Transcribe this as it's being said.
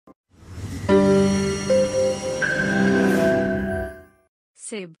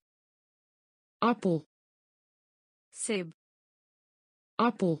सेब appel सेब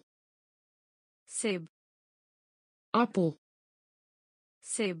appel सेब appel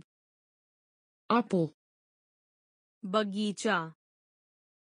सेब appel बगीचा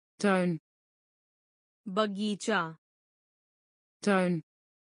tuin बगीचा tuin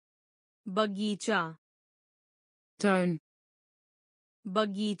बगीचा tuin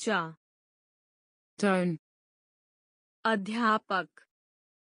बगीचा tuin अध्यापक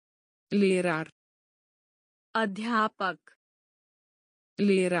leraar अध्यापक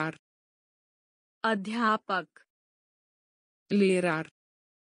leraar अध्यापक leraar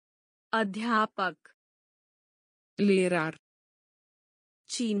अध्यापक leraar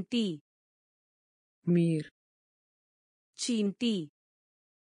चींटी mier चींटी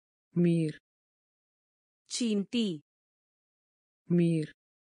mier चींटी mier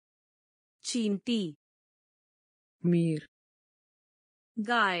चींटी mier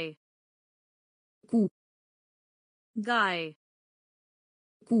गाय koe गाय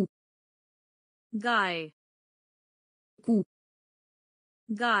koe गाय koe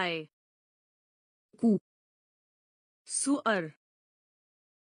गाय koe सुअर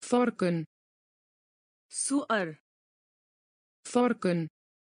varken सुअर varken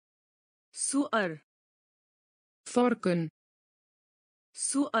सुअर varken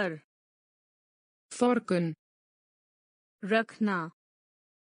सुअर varken रखना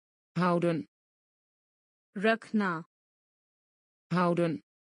houden रखना houden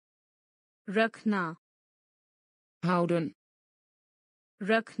रखना houden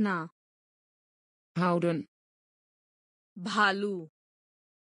रखना houden भालू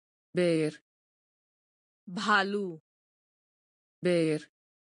beer भालू beer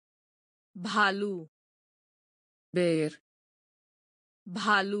भालू beer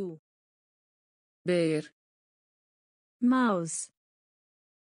भालू beer mouse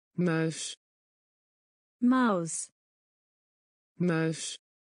muis mouse muis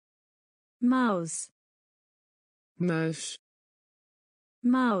mouse muis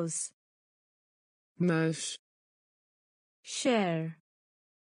mouse muis share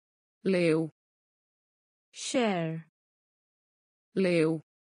leeuw share leeuw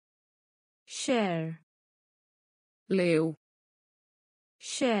share leeuw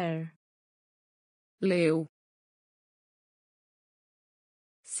share leeuw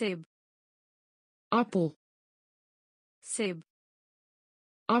सेब appel सेब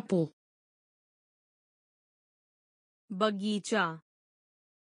appel बगीचा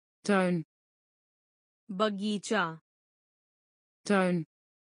tuin बगीचा tuin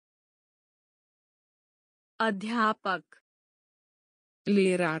अध्यापक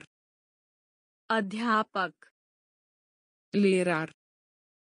leraar अध्यापक leraar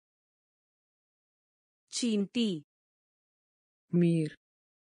चींटी mier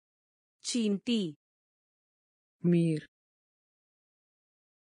चींटी mier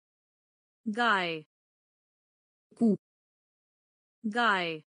गाय koe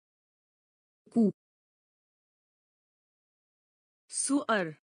गाय koe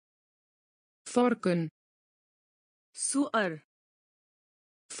सुअर varken सुअर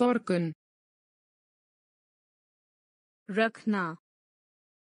varken रखना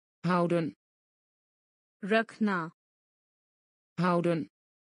houden रखना houden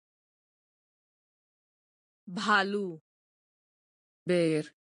भालू beer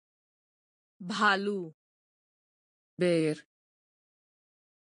भालू beer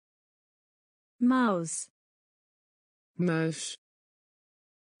mouse muis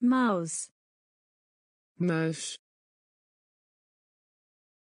mouse muis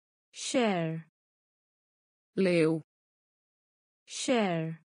share leeuw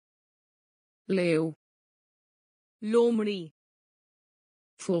share leeuw लोमड़ी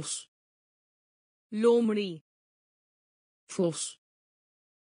vos लोमड़ी vos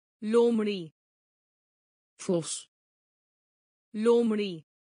लोमड़ी vos लोमड़ी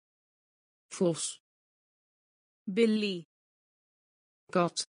vos बिल्ली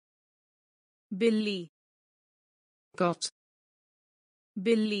kat बिल्ली kat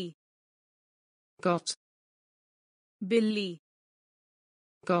बिल्ली kat बिल्ली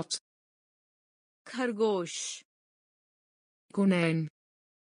kat खरगोश konijn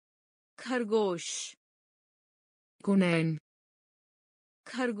खरगोश konijn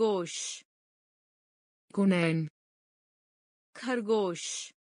खरगोश konijn खरगोश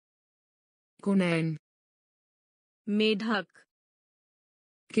konijn मेढक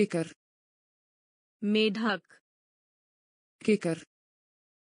kikker मेढक kikker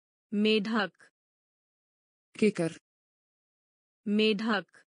मेढक kikker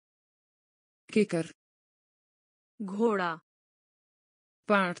मेढक kikker घोड़ा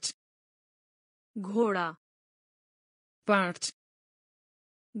paard, घोड़ा paard,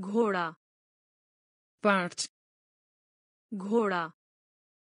 घोड़ा paard, घोड़ा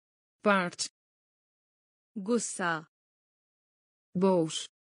paard, गुस्सा boos,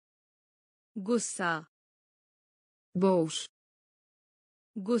 गुस्सा boos,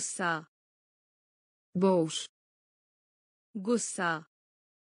 गुस्सा boos, गुस्सा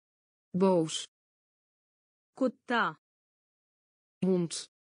boos, कुत्ता hond,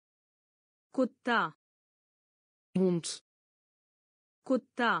 कुत्ता hond,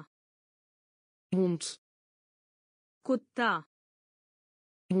 कुत्ता hond, कुत्ता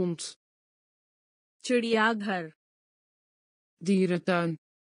hond, चिड़ियाघर dierentuin,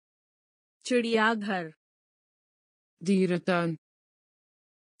 चिड़ियाघर dierentuin,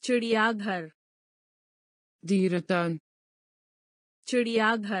 चिड़ियाघर dierentuin,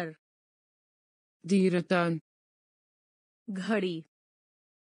 चिड़ियाघर dierentuin, घड़ी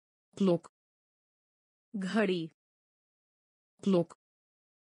klok, घड़ी klok,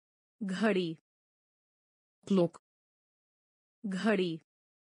 घड़ी klok, घड़ी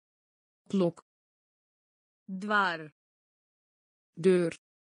klok, द्वार deur,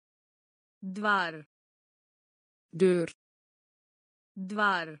 द्वार deur,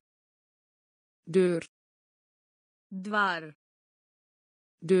 द्वार deur, द्वार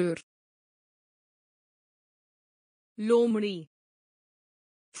deur, लोमड़ी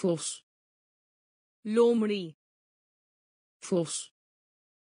vos, लोमड़ी vos,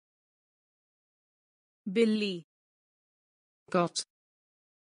 बिल्ली kat,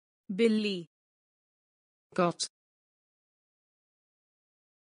 बिल्ली kat,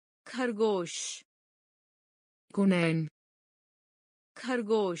 खरगोश konijn,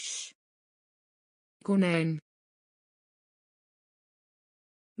 खरगोश konijn,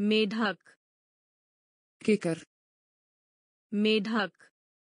 मेढक kikker, मेढक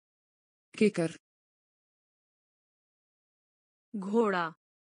kikker, घोड़ा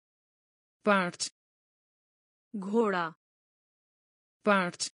paard, घोड़ा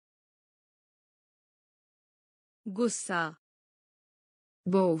paard, गुस्सा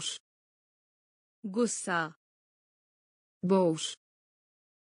boos, गुस्सा boos,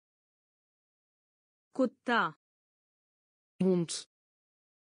 कुत्ता hond,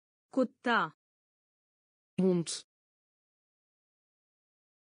 कुत्ता hond,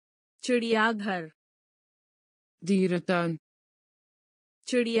 चिड़ियाघर dierentuin,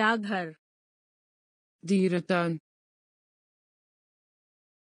 चिड़ियाघर dierentuin,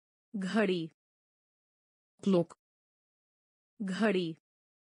 घड़ी klok, घड़ी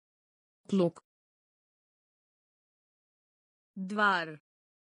klok, द्वार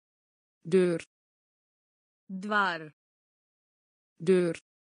deur, द्वार deur,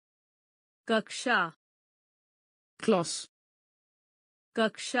 कक्षा klas,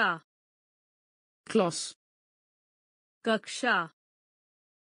 कक्षा klas, कक्षा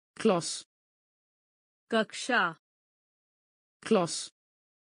klas, कक्षा klas,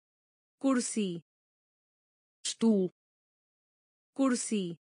 कुर्सी stoel, कुर्सी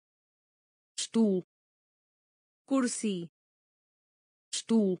stoel, कुर्सी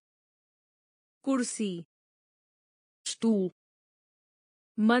stoel, कुर्सी stoel,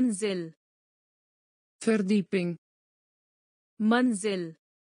 मंजिल verdieping, मंजिल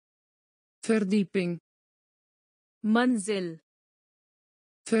verdieping, मंजिल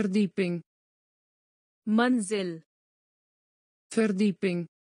verdieping, मंजिल verdieping,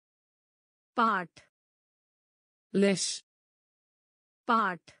 पाठ les,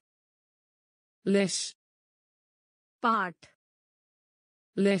 पाठ les, पाठ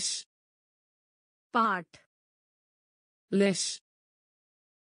les, पाठ les,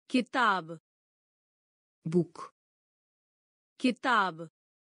 किताब boek, किताब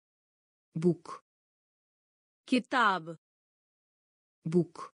boek, किताब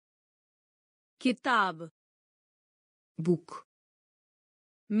boek, किताब boek,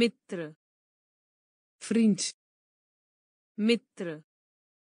 मित्र vriend, मित्र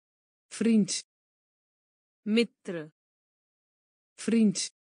vriend, मित्र vriend,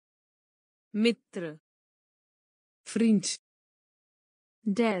 मित्र vriend,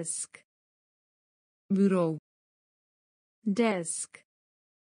 desk bureau, desk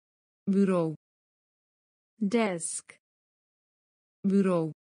bureau, desk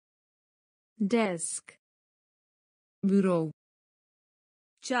bureau, desk bureau,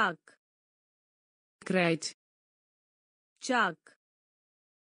 चाक krijt, चाक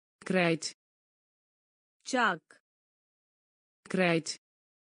krijt, चाक krijt,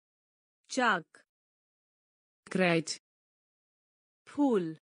 चाक krijt,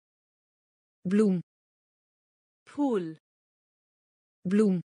 फूल bloem, फूल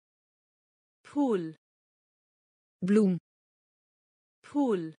bloem, फूल bloem,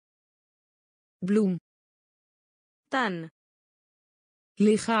 फूल bloem, तन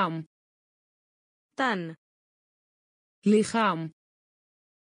lichaam, तन lichaam,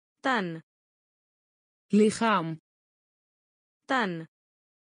 तन lichaam, तन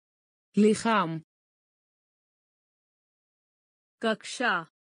lichaam, कक्षा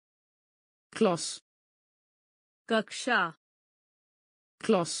klas, कक्षा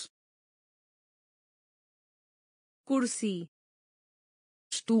klas, कुर्सी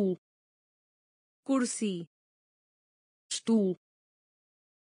stoel, कुर्सी stoel,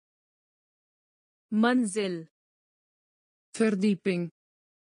 मंजिल verdieping,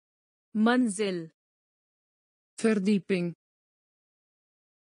 मंजिल verdieping,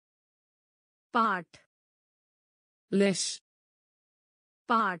 पाठ les,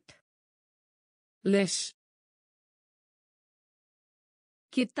 पाठ les,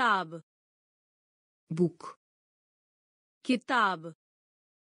 किताब boek, किताब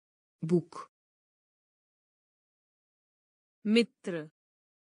boek, मित्र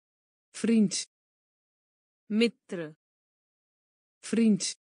vriend, मित्र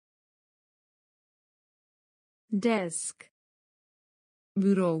vriend, desk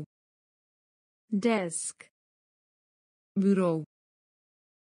bureau, desk bureau,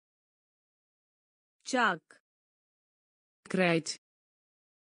 चाक krijt,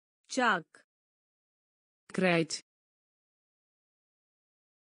 चाक krijt,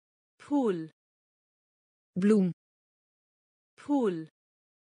 फूल bloem, फूल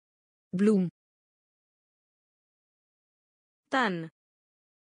bloem, तन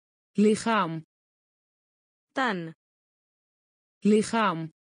lichaam, तन lichaam,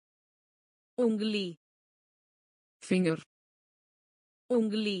 उंगली vinger,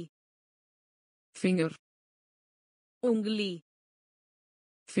 उंगली vinger, उंगली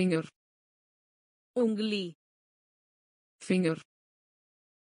vinger, उंगली vinger,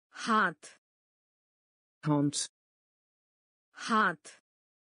 हाथ hand, हाथ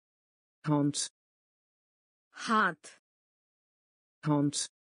hand, हाथ hand,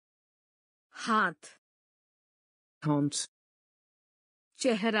 हाथ hand,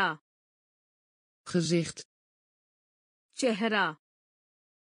 चेहरा gezicht, चेहरा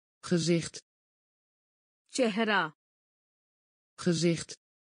gezicht, चेहरा gezicht,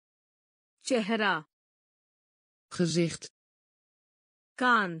 चेहरा gezicht,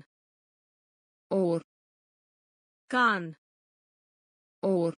 कान oor, कान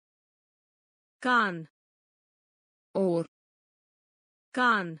oor, कान oor,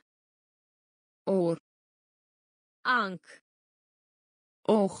 कान oor, आंख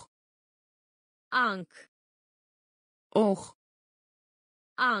oog, आंख oog,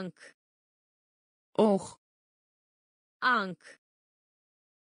 आंख oog, आंख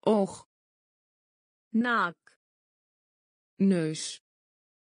oog, नाक neus,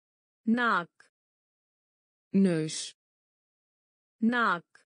 नाक neus, नाक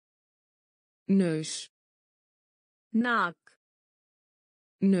neus, नाक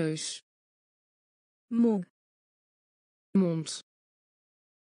neus, मुंह mond,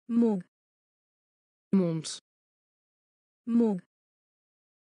 मुंह mond, मुंह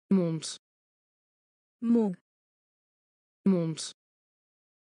mond, मुंह mond,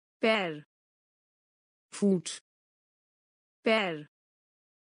 पैर voet, पैर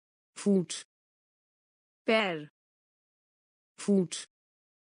voet, पैर voet,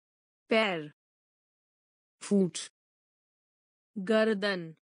 पैर voet, गर्दन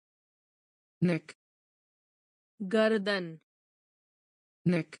nek, गर्दन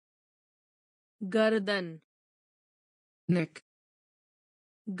nek, गर्दन nek,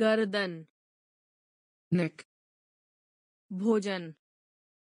 गर्दन nek, भोजन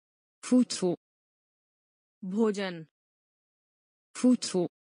voedsel, भोजन voedsel,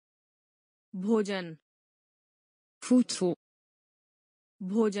 भोजन voedsel,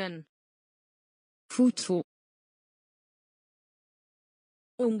 भोजन voedsel,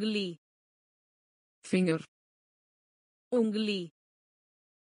 उंगली vinger, उंगली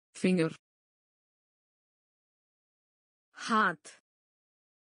vinger, हाथ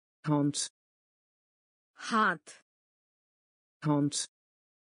hand, हाथ hand,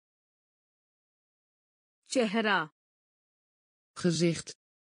 चेहरा gezicht,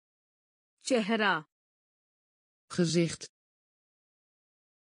 चेहरा gezicht,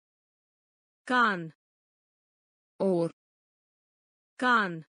 कान oor,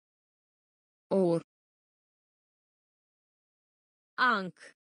 कान oor, आंख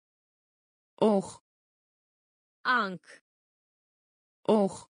oog, आंख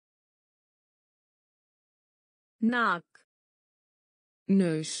oog, नाक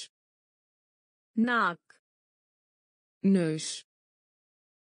neus, नाक neus,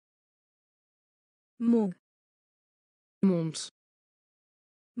 मुंह mond,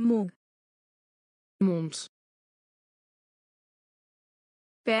 मुंह mond,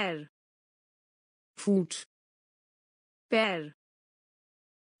 पैर voet, पैर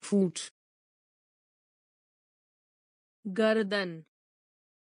voet, गर्दन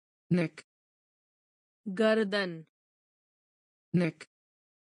nek, गर्दन nek,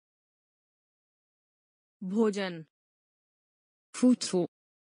 भोजन voedsel,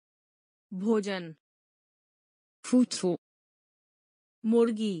 भोजन voedsel,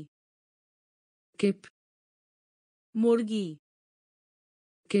 मुर्गी kip, मुर्गी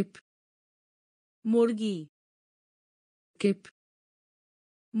kip, मुर्गी kip,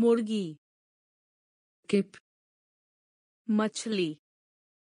 मुर्गी kip, मछली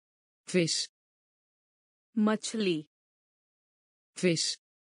vis, मछली vis,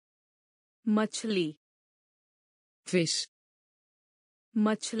 मछली vis,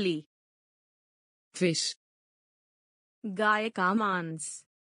 मछली vis, गाय का मांस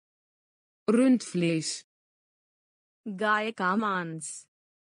rundvlees, गाय का मांस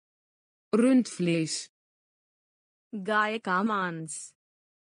rundvlees, गाय का मांस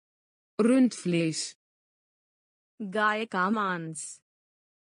rundvlees, गाय का मांस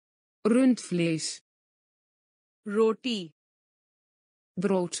rundvlees, रोटी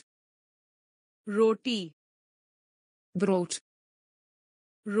brood, रोटी brood,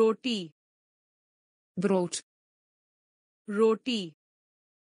 रोटी brood, रोटी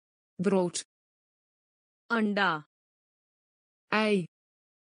brood, अंडा ei,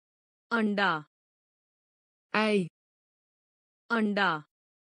 अंडा ei, अंडा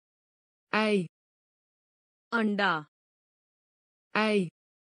ei, अंडा ei,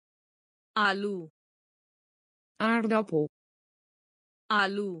 आलू aardappel,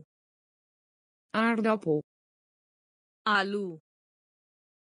 आलू aardappel, आलू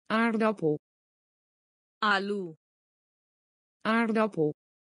aardappel, आलू aardappel,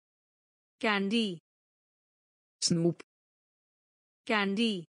 candy snoep,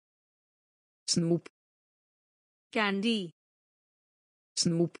 candy snoep, candy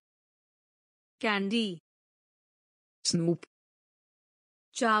snoep, candy snoep,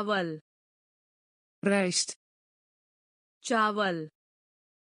 चावल rijst, चावल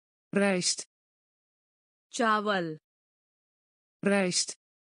rijst, चावल rijst,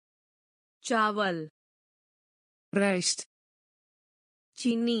 चावल rijst,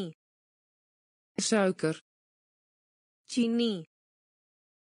 चीनी suiker, चीनी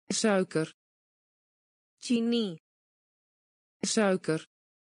suiker, चीनी suiker,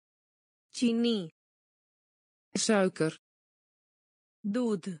 चीनी suiker,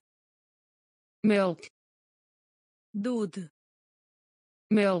 दूध melk, दूध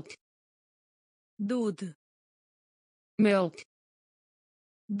melk, दूध melk,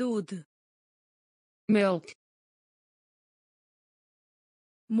 दूध melk,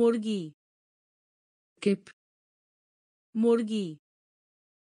 मुर्गी kip, मुर्गी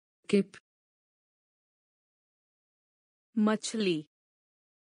kip, मछली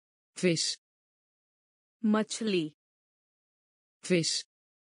vis, मछली vis,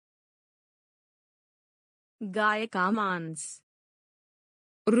 गाय का मांस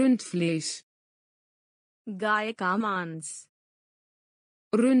rundvlees, गाय का मांस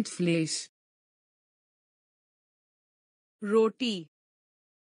rundvlees, रोटी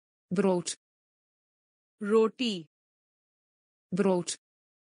brood, रोटी brood,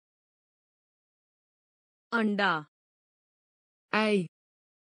 अंडा ei,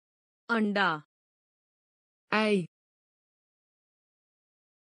 अंडा ei,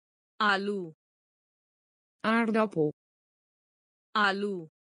 आलू aardappel, आलू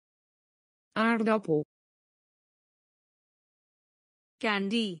aardappel,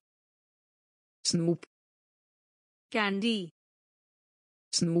 candy snoep, candy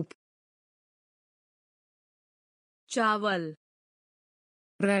snoep, चावल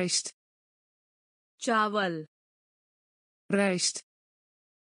rijst, चावल rijst,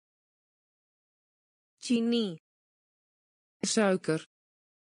 चीनी suiker,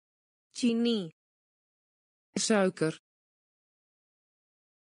 चीनी suiker,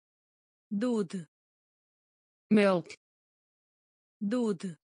 दूध melk, दूध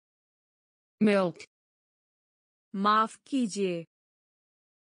melk, माफ कीजिए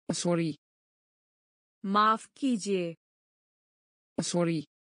sorry, माफ कीजिए sorry,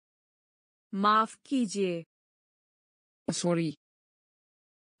 माफ कीजिए sorry,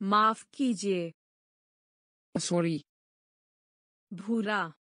 माफ कीजिए sorry, भूरा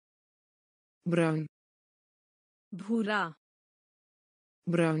bruin, भूरा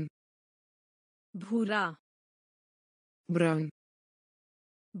bruin, भूरा bruin,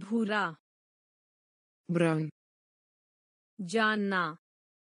 भूरा bruin, जानना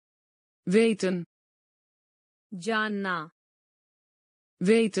weten, जानना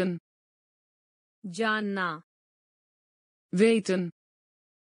weten, जानना weten,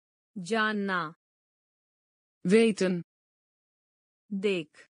 जानना weten,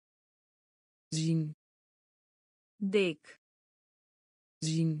 देख zien, देख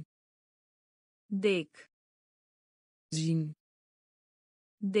zien, देख zien,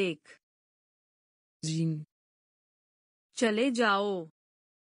 देख zien, चले जाओ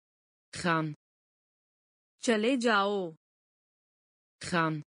gaan, चले जाओ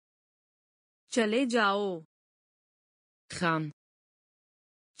gaan, चले जाओ gaan,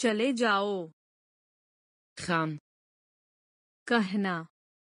 चले जाओ gaan, कहना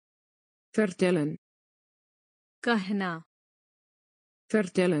vertellen, कहना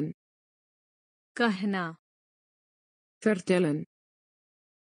vertellen, कहना vertellen,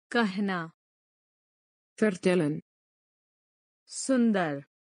 कहना vertellen, सुंदर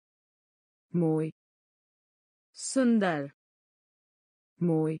mooi, सुंदर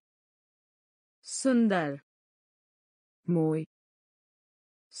mooi, सुंदर mooi,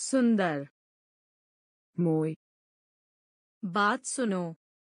 सुंदर mooi, बात सुनो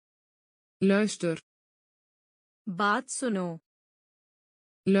luister, बात सुनो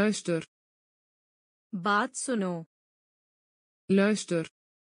luister, बात सुनो luister,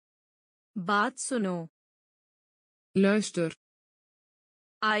 बात सुनो luister,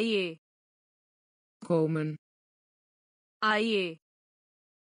 आइए komen, आइए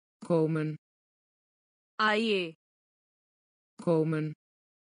komen, आइए komen,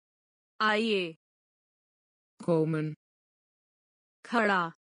 आइए komen, खड़ा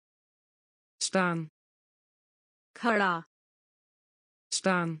staan, खड़ा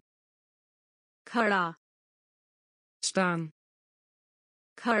staan, खड़ा staan,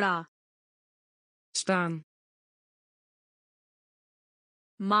 खड़ा staan,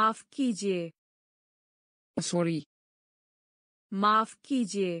 माफ कीजिए sorry, माफ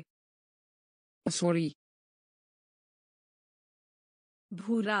कीजिए sorry,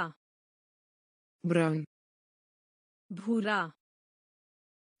 भूरा bruin, भूरा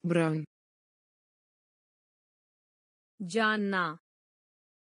bruin, जानना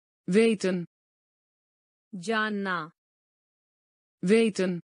weten, जानना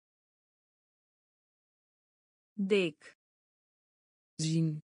weten, देख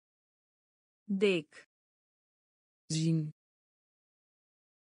zien, देख zien,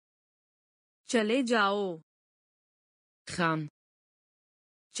 चले जाओ gaan,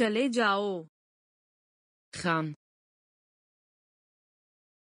 चले जाओ gaan,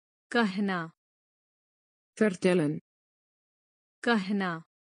 कहना vertellen, कहना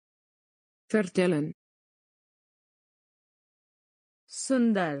vertellen,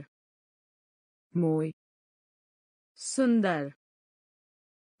 सुंदर mooi, सुंदर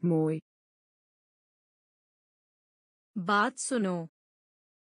mooi, बात सुनो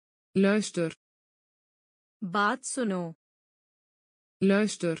luister, बात सुनो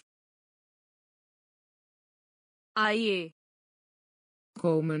luister, आइए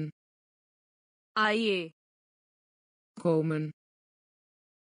komen, आइए komen,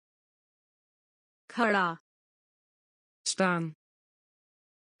 खड़ा staan,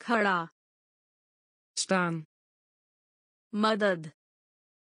 खड़ा staan, मदद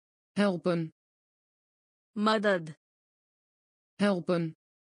helpen, मदद helpen,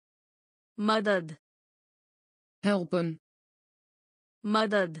 मदद helpen,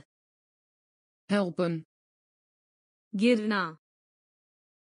 मदद helpen, गिरना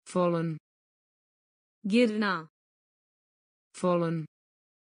vallen, गिरना vallen,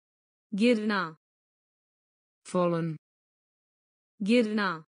 गिरना vallen, गिरना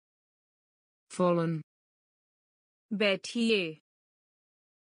vallen, बैठिए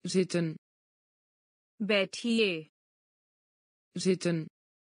zitten, बैठिए zitten,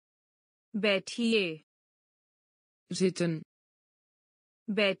 बैठिए zitten,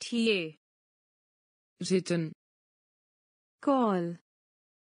 बैठिए zitten, call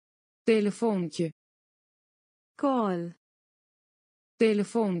telefoontje, call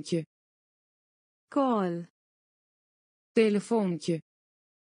telefoontje, call telefoontje,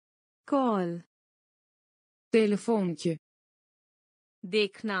 call telefoontje,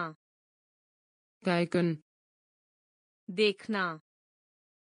 देखना kijken, देखना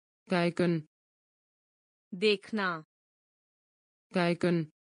kijken, देखना kijken,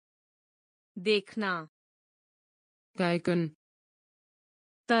 देखना kijken,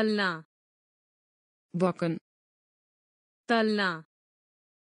 तलना bakken, तलना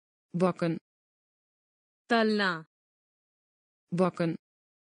bakken, तलना bakken,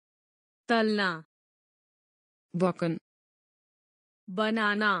 तलना bakken,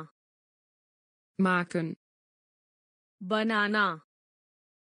 बनाना maken, बनाना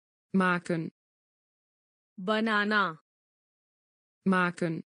maken, बनाना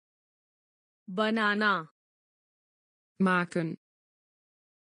maken, बनाना maken,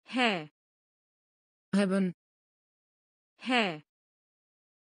 है hebben, है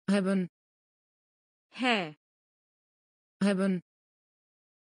hebben, है hebben,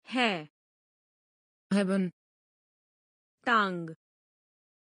 है hebben, टांग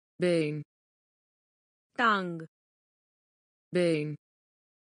been, टांग been,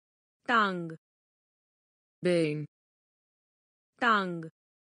 टांग been, टांग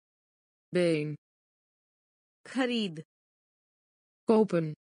been, खरीद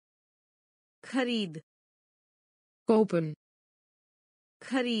kopen, खरीद kopen,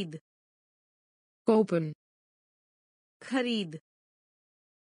 खरीद kopen, खरीद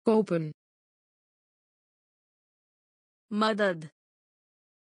kopen, मदद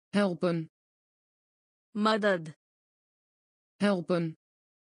helpen, मदद helpen,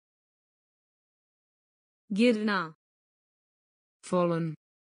 गिरना vallen,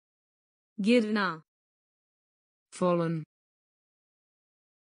 गिरना vallen,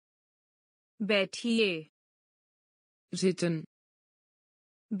 बैठिए zitten,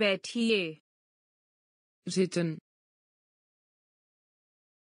 बैठिए zitten,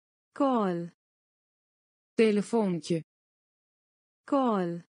 call telefoontje, call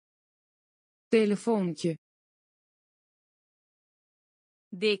telefoontje,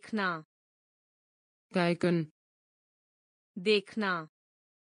 देखना kijken, देखना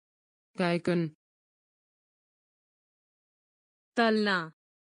kijken, तलना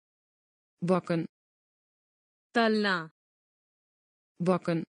bakken, तलना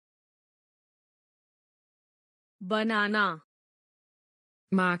bakken, बनाना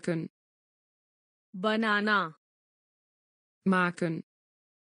maken, बनाना maken,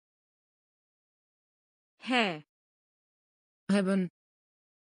 है hebben,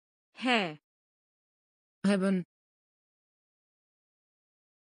 है hebben,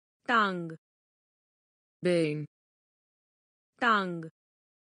 टांग been, टांग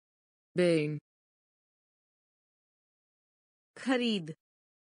been, खरीद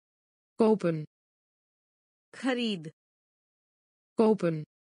kopen, खरीद kopen,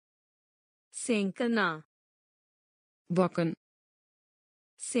 सेंकना bakken,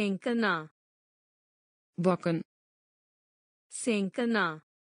 सेंकना bakken, सेंकना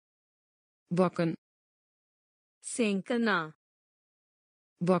bakken, सेंकना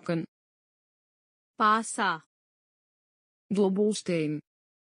bakken, पासा dobbelsteen,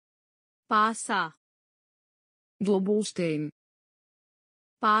 पासा dobbelsteen,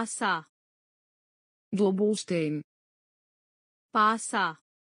 पासा dobbelsteen, पासा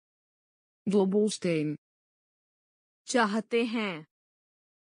dobbelsteen, चाहते हैं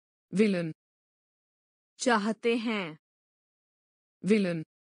willen, चाहते हैं willen,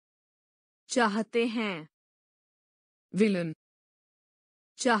 चाहते हैं willen,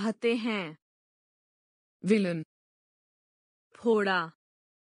 चाहते हैं willen, फोड़ा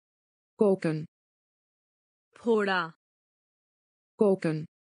koken, फोड़ा koken,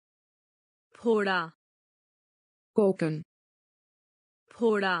 फोड़ा koken,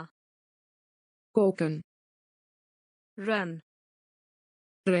 फोड़ा koken, run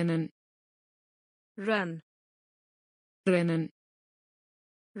rennen, run rennen,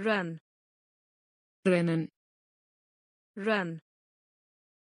 run rennen, run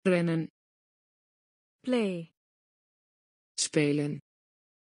rennen, play spelen,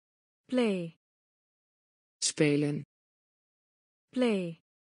 play spelen, play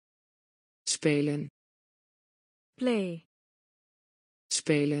spelen, play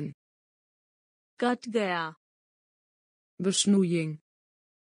spelen, cut गया besnoeiing,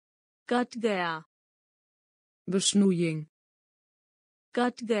 कट गया besnoeiing,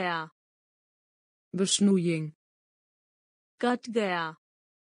 कट गया besnoeiing, कट गया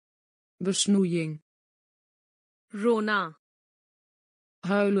besnoeiing, रोना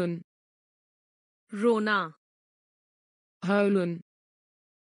huilen, रोना huilen,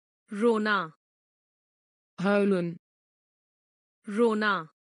 रोना huilen, रोना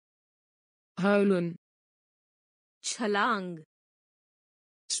huilen, छलांग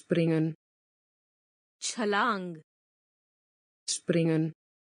springen, छलांग springen,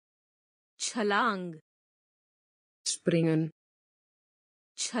 छलांग springen,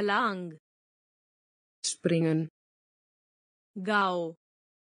 छलांग springen, गाओ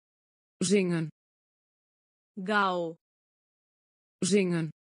zingen, गाओ zingen,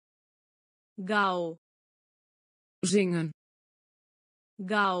 गाओ zingen,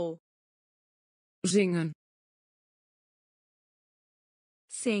 गाओ zingen,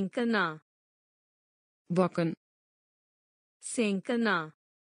 सेंकना bakken, सेंकना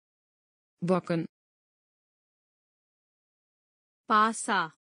bakken, पासा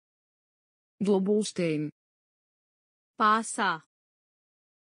dobbelsteen, पासा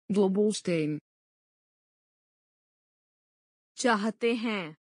dobbelsteen, चाहते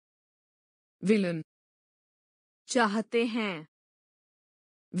हैं willen, चाहते हैं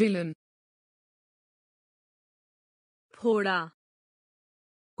willen, फोड़ा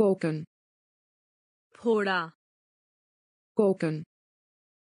koken, फोड़ा koken,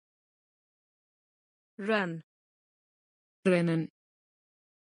 run rennen,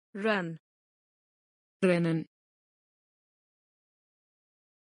 run rennen,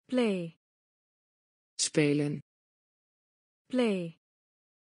 play spelen, play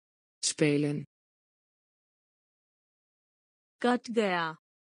spelen, cut गया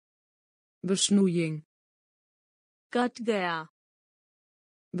besnoeiing, कट गया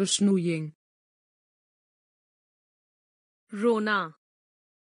besnoeiing, रोना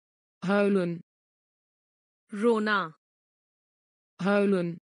huilen, रोना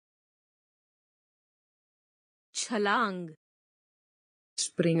huilen, छलांग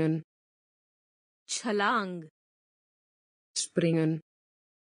springen, छलांग springen,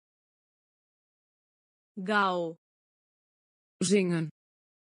 गाओ zingen,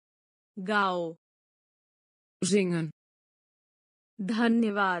 गाओ zingen,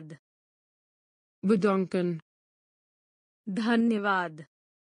 धन्यवाद bedanken, धन्यवाद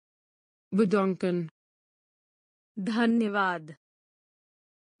bedanken, धन्यवाद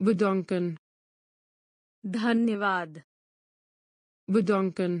bedanken, धन्यवाद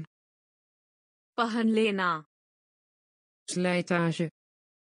bedanken, पहन लेना slijtage,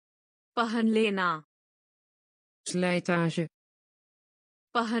 पहन लेना slijtage,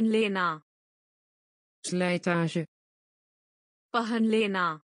 पहन लेना slijtage, पहन लेना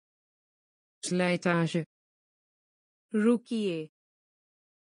slijtage, रुकिए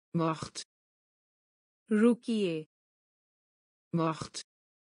wacht, रुकिए wacht,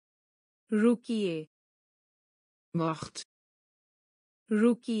 रुकिए wacht,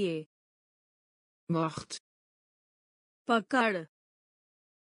 रुकिए wacht, पकड़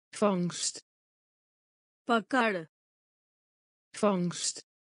vangst, पकड़ vangst,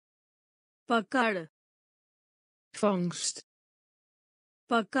 पकड़ vangst,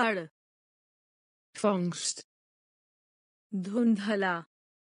 पकड़ vangst, धुंधला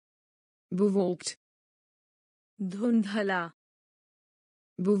bewolkt, धुंधला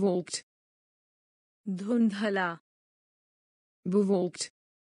bewolkt, धुंधला bewolkt,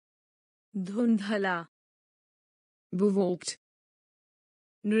 धुंधला bewolkt,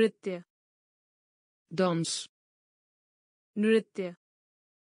 नृत्य dans, नृत्य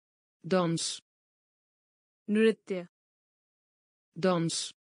dans, नृत्य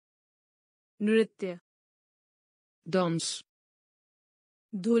dans, नृत्य dans,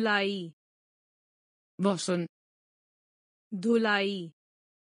 धुलाई wassen, धुलाई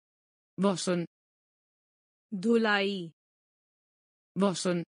wassen, धुलाई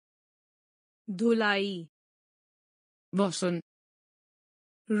wassen, धुलाई wassen,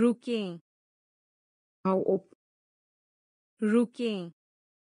 रुकें hou op, रुकें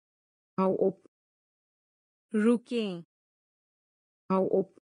hou op, रुकें hou op,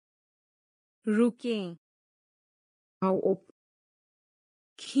 रुकें hou op,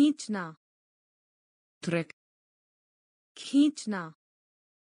 खींचना trek, खींचना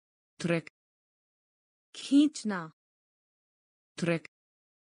trek, खींचना trek,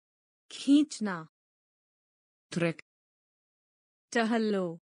 खींचना trek, टहलो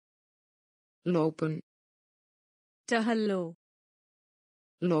lopen, टहलो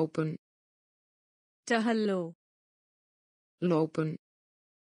lopen, टहलो lopen,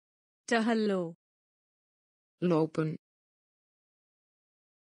 टहलो lopen,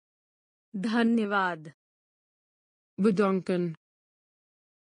 धन्यवाद bedanken,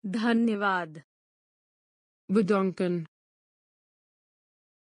 धन्यवाद bedanken,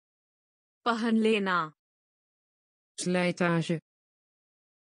 पहन लेना slijtage,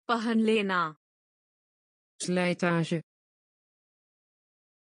 पहन लेना slijtage,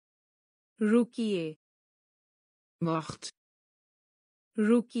 रुकिए wacht,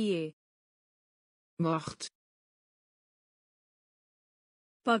 रुकिए wacht,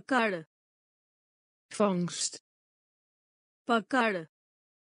 पकड़ vangst, पकड़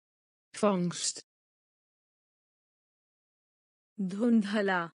vangst,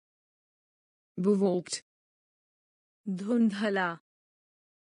 धुंधला bewolkt, धुंधला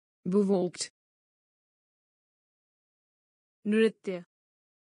bewolkt, नृत्य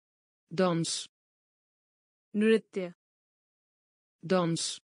dans, नृत्य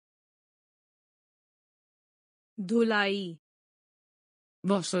dans, धुलाई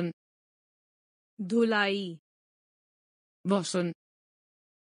wassen, धुलाई wassen,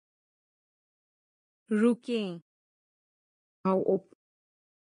 रुकें hou op,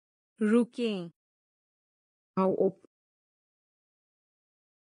 रुकें hou op,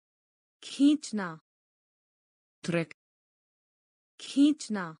 खींचना trek,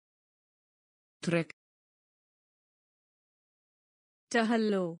 खींचना trek,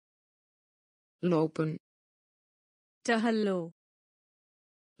 टहलो lopen, टहलो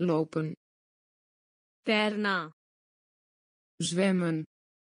lopen, तैरना zwemmen,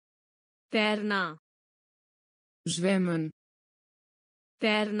 तैरना zwemmen,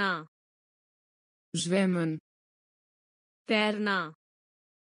 तैरना zwemmen, तैरना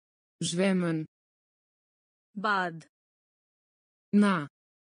zwemmen, बाद na,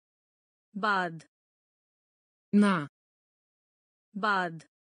 बाद na, बाद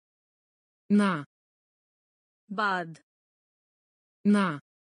na, बाद na,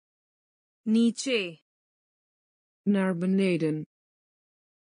 नीचे naar beneden,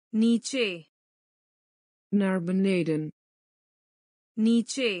 नीचे naar beneden,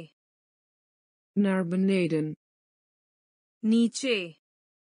 नीचे naar beneden, नीचे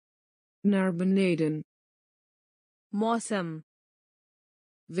naar beneden, मौसम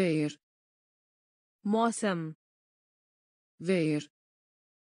weer, मौसम weer,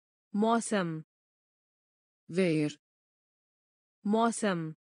 मौसम weer,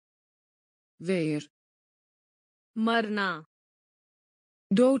 मौसम weer, मरना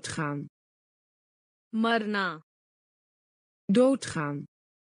doodgaan, मरना doodgaan,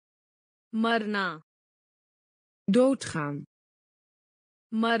 मरना doodgaan,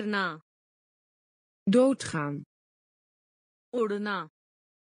 मरना doodgaan, उड़ना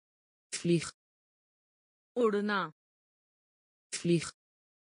vlieg, उड़ना vlieg,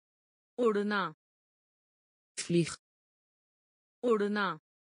 उड़ना vlieg, उड़ना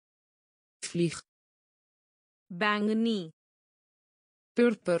vlieg, बैंगनी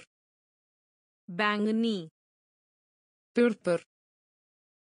purper, बैंगनी purper,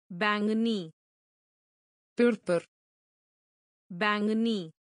 बैंगनी purper, बैंगनी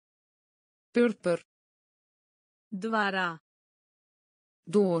purper, द्वारा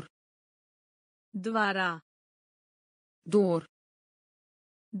door, द्वारा door,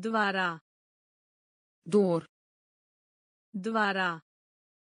 द्वारा door, द्वारा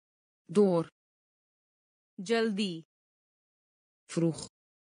door, जल्दी vroeg,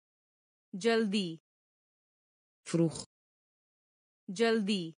 जल्दी vroeg,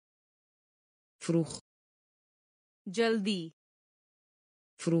 जल्दी vroeg, जल्दी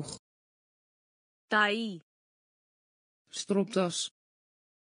vroeg, ताई stropdas,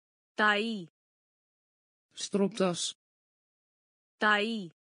 ताई stropdas, ताई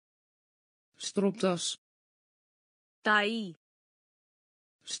stropdas, ताई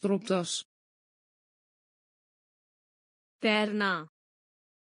stropdas, तैरना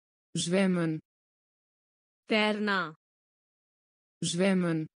zwemmen, तैरना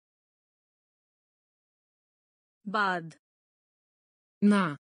zwemmen, बाद na,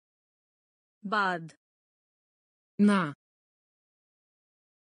 बाद na,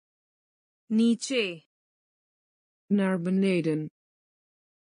 नीचे naar beneden,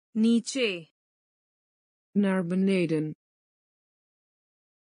 नीचे naar beneden,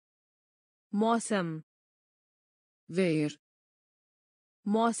 मौसम weer,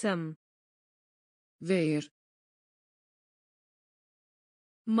 मौसम weer,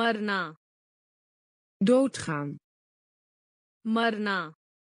 मरना doodgaan, मरना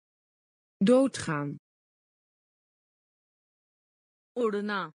doodgaan,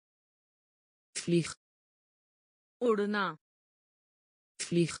 उड़ना vlieg, उड़ना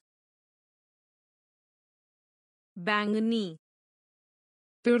vlieg, बैंगनी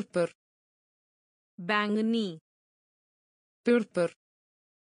purper, बैंगनी purper,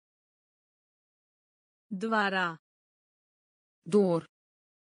 द्वारा door,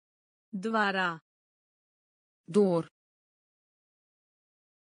 द्वारा door,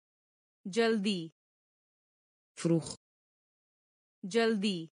 जल्दी vroeg,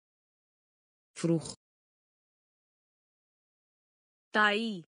 जल्दी vroeg,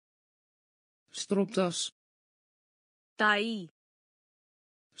 ताई stropdas, ताई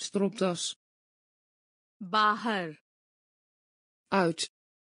stropdas, बाहर uit,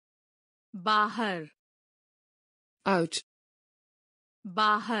 बाहर uit,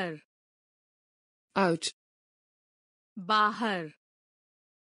 बाहर uit, बाहर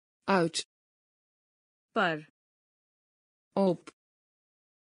uit, पर, op,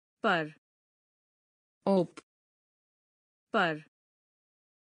 पर, op, पर,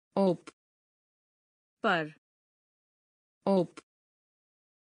 op, पर, op,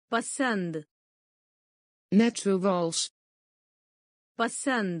 पसंद, net zoals,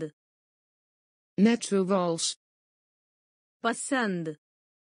 पसंद, net zoals, पसंद,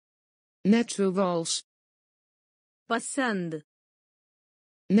 net zoals, पसंद,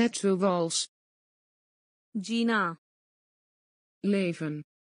 net zoals, जीना, leven,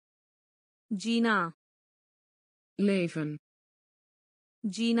 जीना, leven,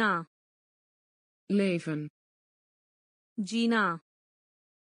 जीना, leven, जीना,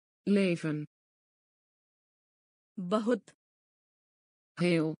 leven, बहुत,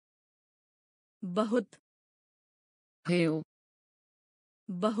 heel, बहुत, heel,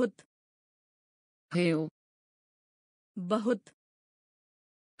 बहुत, heel, बहुत,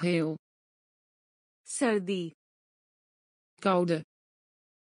 heel, सर्दी, koude,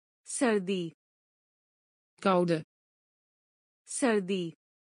 सर्दी, koude, सर्दी,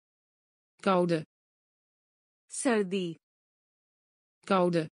 koude, सर्दी,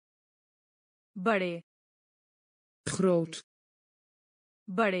 koude, बड़े, groot,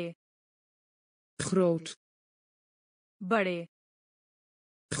 बड़े, groot, बड़े,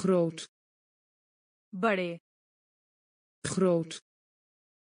 groot, बड़े, groot,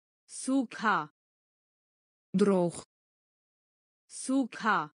 सूखा, droog,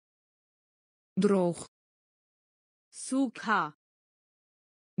 सूखा, droog, सूखा,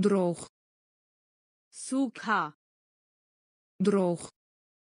 droog, सूखा, droog,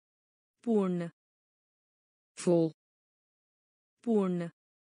 पूर्ण, vol, पूर्ण,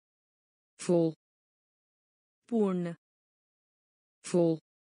 vol, पूर्ण, vol,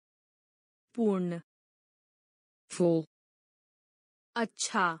 पूर्ण, vol,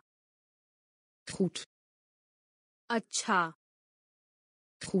 अच्छा, goed, अच्छा,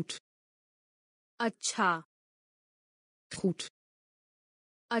 goed, अच्छा, goed,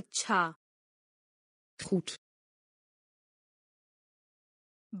 अच्छा, goed,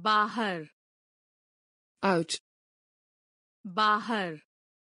 बाहर, uit, बाहर,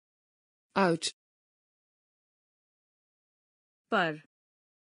 uit, पर,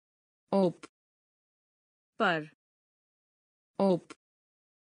 op, पर, op,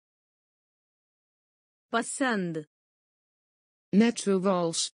 पसंद, net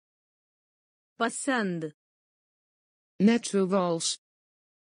zoals, पसंद, net zoals,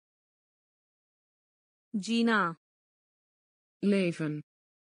 जीना, leven,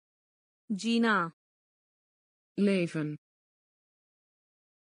 जीना, leven,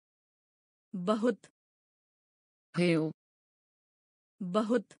 बहुत, heel,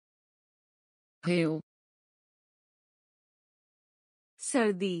 बहुत, heel,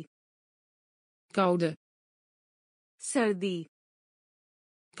 सर्दी, koude, सर्दी,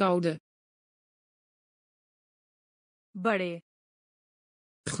 koude, बड़े,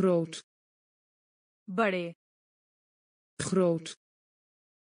 groot, बड़े, groot,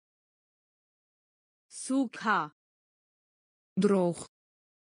 सूखा, droog,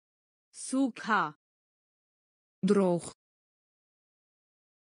 सूखा, droog,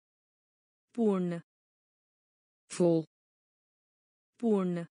 पूर्ण, vol,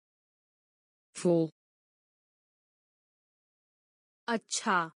 पूर्ण, vol,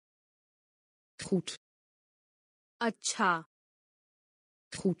 अच्छा, goed, अच्छा,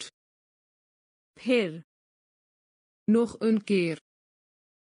 goed, फिर, nog een keer,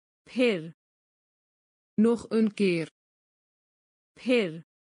 फिर, nog een keer, फिर,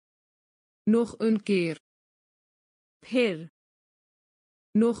 nog een keer, फिर,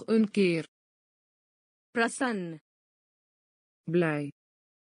 nog een keer, प्रसन्न, blij,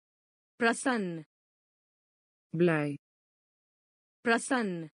 प्रसन्न, blij,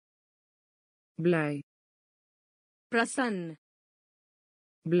 प्रसन्न, blij, प्रसन्न,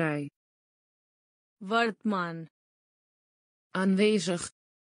 blij, वर्तमान, aanwezig,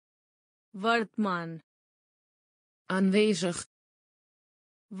 वर्तमान, aanwezig,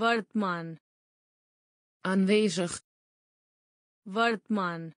 वर्तमान, aanwezig,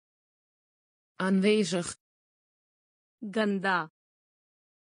 वर्तमान, aanwezig, गंदा,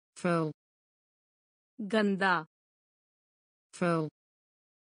 vuil, गंदा, vuil,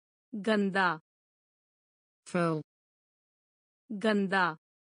 गंदा, vuil, गंदा,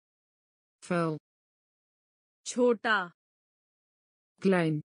 vuil, छोटा,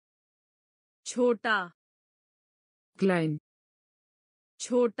 klein, छोटा, klein,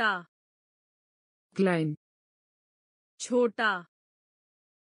 छोटा, klein, छोटा,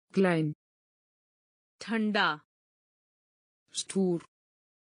 klein, ठंडा, stoer,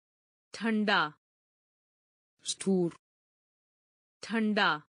 ठंडा stoer ठंडा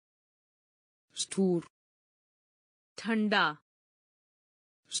stoer ठंडा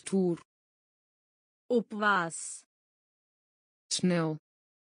stoer उपवास snel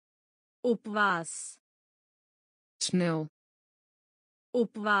उपवास snel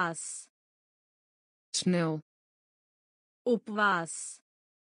उपवास snel उपवास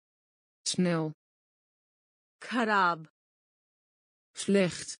snel खराब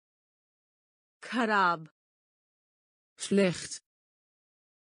slecht खराब slecht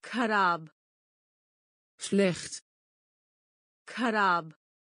खराब slecht खराब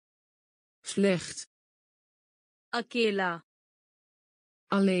slecht अकेला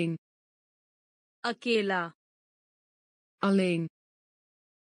alleen अकेला alleen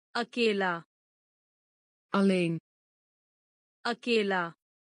अकेला alleen अकेला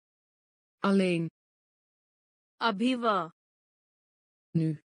alleen अभिव nu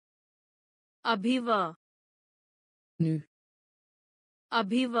अभिव nu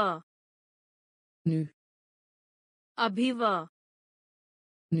अभिव nu अभिव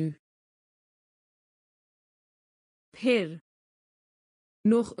nu फिर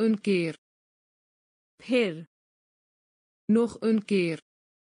nog een keer फिर nog een keer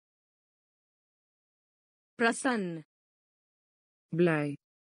प्रसन्न blij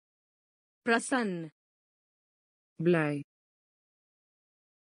प्रसन्न blij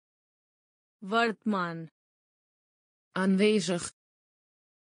वर्तमान aanwezig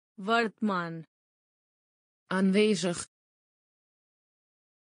वर्तमान aanwezig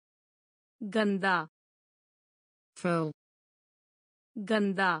गंदा vuil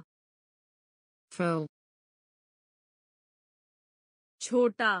गंदा vuil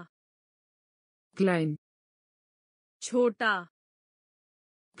छोटा klein छोटा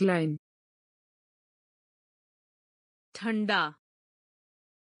klein ठंडा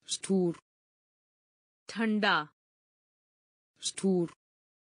stoer ठंडा stoer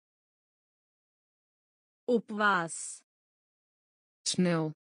उपवास snel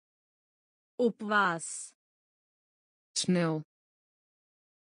उपवास snel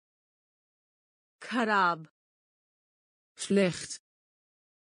खराब slecht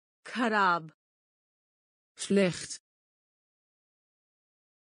खराब slecht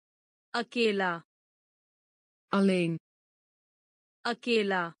अकेला alleen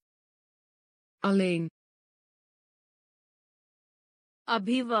अकेला alleen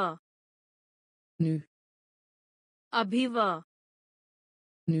अभिव nu अभिव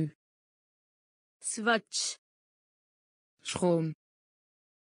nu स्वच्छ schoon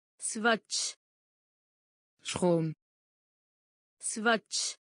स्वच्छ schoon स्वच्छ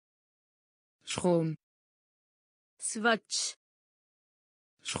schoon स्वच्छ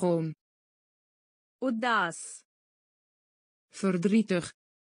schoon उदास verdrietig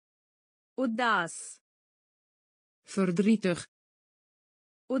उदास verdrietig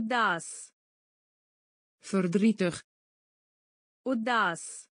उदास verdrietig उदास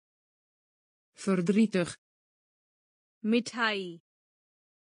verdrietig मिठाई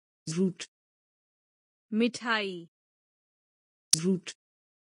zoet मिठाई zoet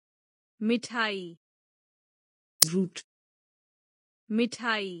मिठाई zoet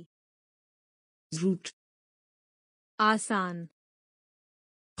मिठाई zoet आसान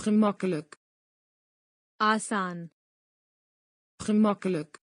gemakkelijk आसान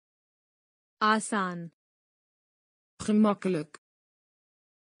gemakkelijk आसान gemakkelijk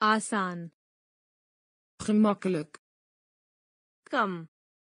आसान gemakkelijk कम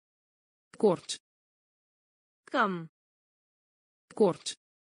kort कम kort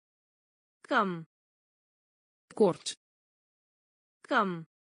कम kort कम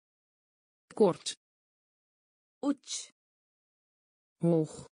kort उच्च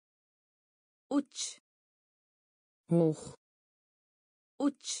hoog उच्च hoog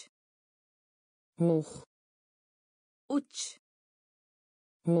उच्च hoog उच्च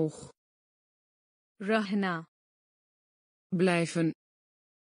hoog रहना blijven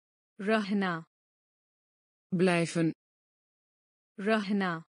रहना blijven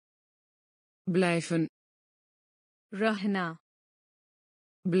रहना blijven रहना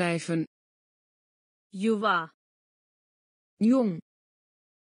blijven युवा jong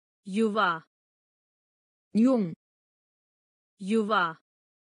युवा jong युवा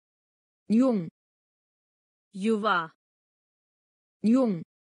jong युवा jong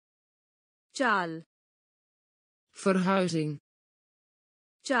चाल verhuizing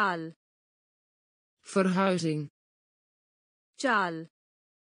चाल verhuizing चाल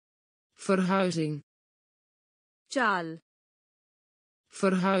verhuizing चाल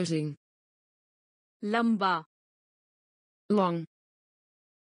verhuizing लंबा lang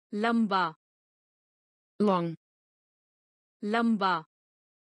लंबा lang, लंबा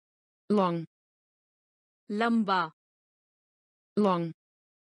lang, लंबा lang,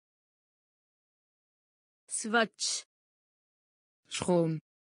 स्वच्छ schoon,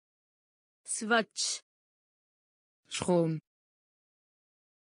 स्वच्छ schoon,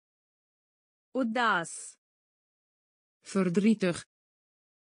 उदास verdrietig,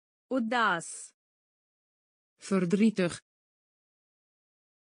 उदास verdrietig,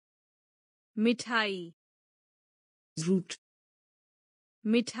 मिठाई zoet,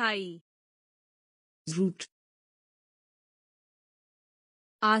 मिठाई zoet,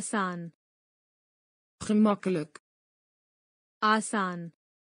 आसान gemakkelijk, आसान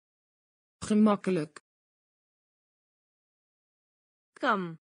gemakkelijk, कम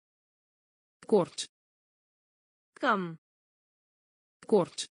kort, कम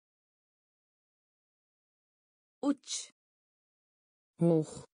kort, उच्च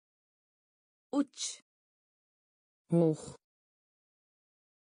hoog, उच्च hoog,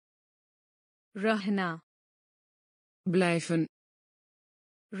 रहना blijven,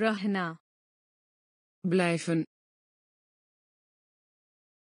 रहना blijven,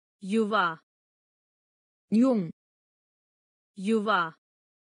 युवा jong, युवा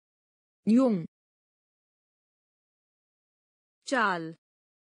jong, चाल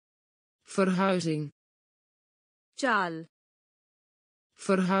verhuizing, चाल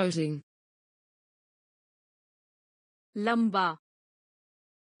verhuizing, लंबा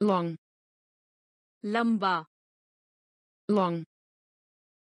lang, लंबा lang,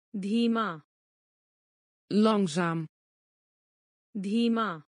 धीमा langzaam, धीमा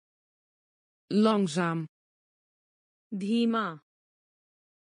langzaam, धीमा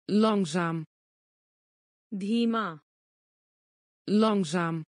langzaam, धीमा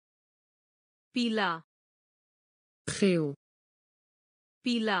langzaam, पीला geel,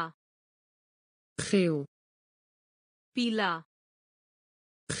 पीला geel, पीला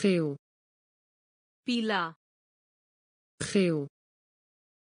geel, पीला geel,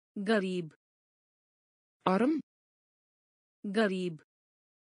 गरीब arm, गरीब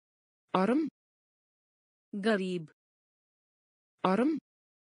arm, गरीब arm,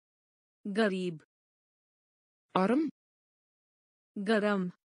 गरीब arm, गरम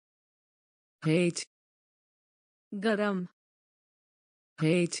heet, गरम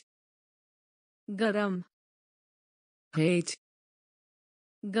heet, गरम heet,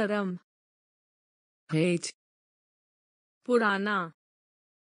 गरम heet, पुराना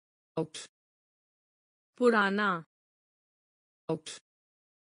oud, पुराना oud,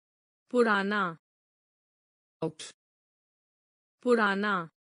 पुराना oud, पुराना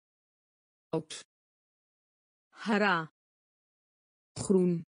oud, हरा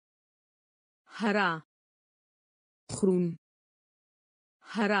groen, हरा groen,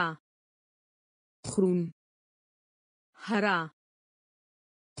 हरा groen, हरा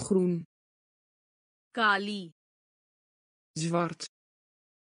groen, काली zwart,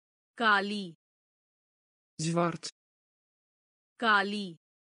 काली zwart, काली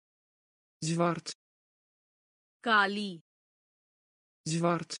zwart, काली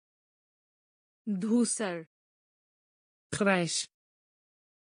zwart, धूसर grijs,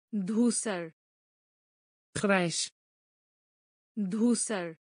 धूसर grijs,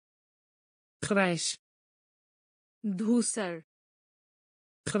 धूसर grijs, धूसर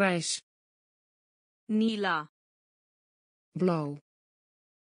grijs, नीला blauw,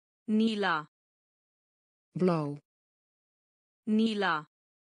 नीला blauw, नीला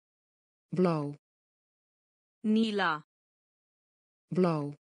blauw, नीला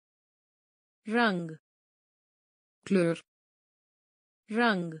blauw, रंग kleur,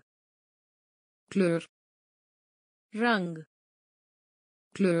 रंग kleur, रंग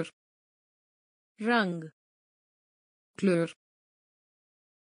kleur, रंग kleur,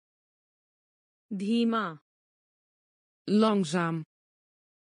 धीमा langzaam,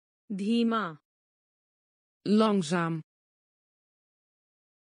 धीमा langzaam,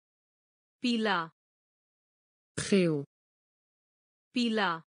 पीला geel,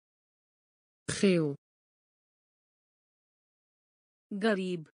 पीला geel,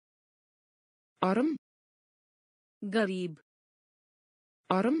 गरीब arm, गरीब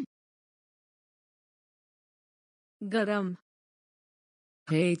arm, गरम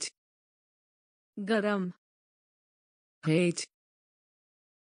heet, गरम heet,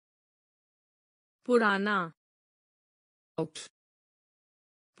 पुराना oud,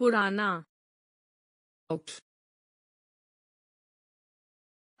 पुराना oud,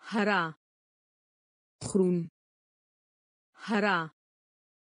 हरा groen, हरा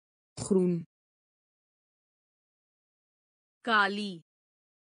groen, काली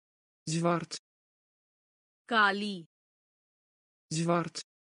zwart, काली zwart,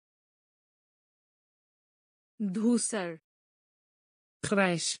 धूसर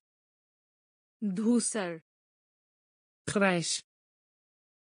grijs, धूसर grijs,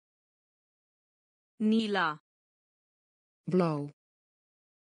 नीला blauw,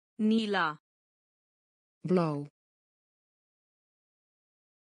 नीला blauw,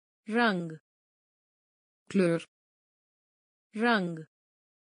 रंग kleur, रंग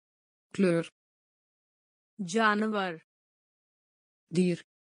kleur, जानवर dier,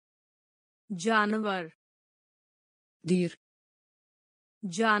 जानवर dier,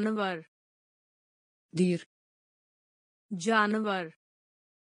 जानवर dier, जानवर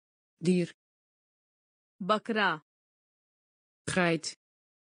dier, बकरा geit,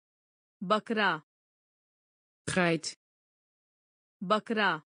 बकरा geit, बकरा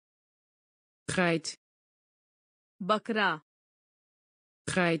geit, बकरा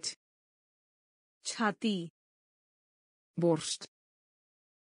geit, छाती borst,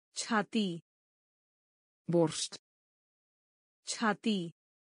 छाती borst, छाती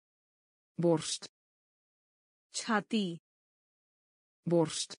borst, छाती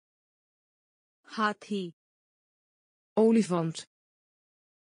borst, हाथी olifant,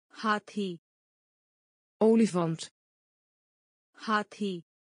 हाथी olifant, हाथी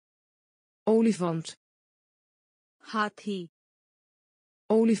olifant, हाथी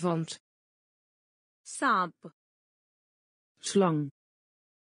olifant, सांप slang,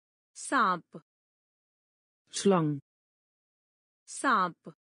 सांप slang,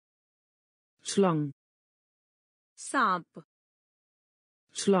 सांप slang, सांप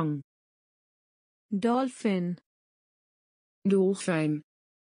slang, dolphin dolfijn,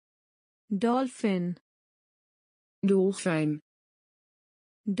 dolphin dolfijn,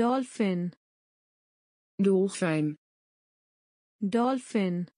 dolphin dolfijn,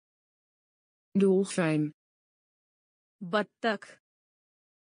 dolphin dolfijn, बत्तख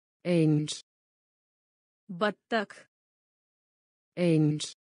eens, बत्तख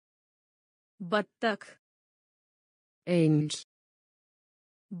eens, बत्तख eens,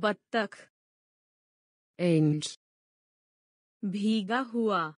 बत्तख eens, भीगा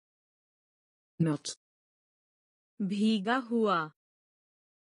हुआ nat, भीगा हुआ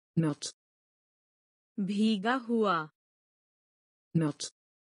nat, भीगा हुआ nat,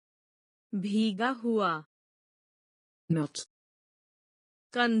 भीगा हुआ nat,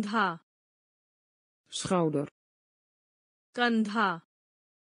 कंधा schouder, कंधा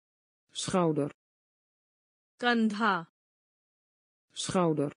schouder, कंधा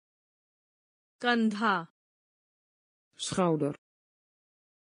schouder, कंधा schouder,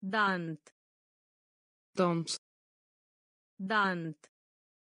 दांत tand, दांत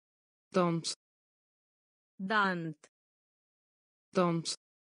tand, दांत tand,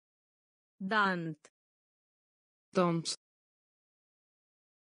 दांत tand,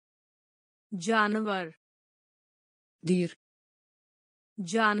 जानवर dier,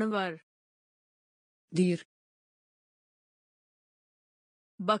 जानवर dier,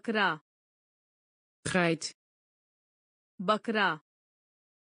 बकरा geit, बकरा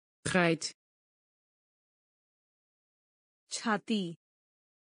geit, छाती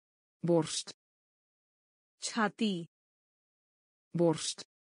borst, छाती borst,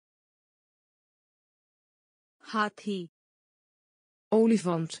 हाथी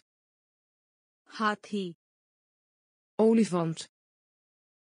olifant, हाथी olifant,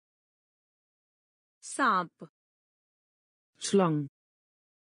 सांप slang,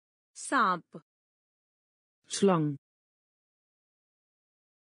 सांप slang,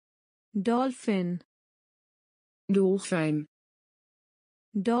 dolphin dolfijn,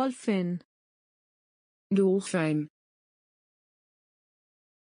 dolphin dolfijn,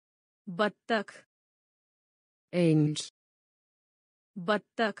 बत्तख eens,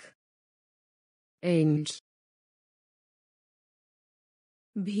 बत्तख eens,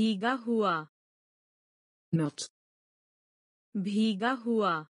 भीगा हुआ nat, भीगा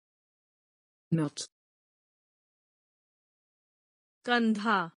हुआ nat,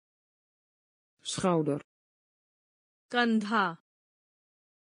 कंधा schouder, कंधा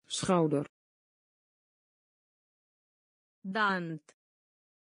schouder, दांत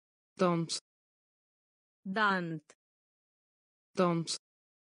tand, दांत tand,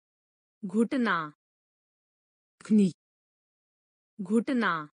 घुटना knie,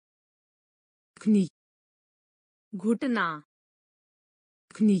 घुटना knie, घुटना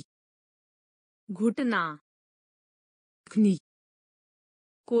knie, घुटना knie,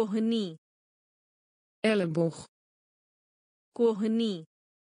 कोहनी elleboog, कोहनी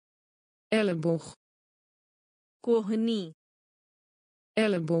elleboog, कोहनी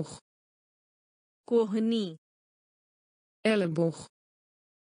elleboog, कोहनी elleboog,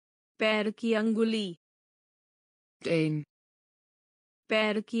 पैर की अंगुली teen,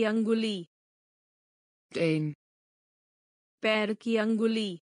 पैर की अंगुली teen, पैर की अंगुली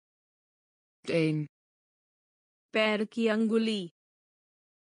teen, पैर की अंगुली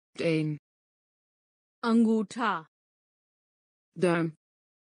teen, अंगूठा duim,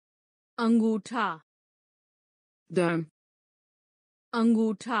 अंगूठा duim,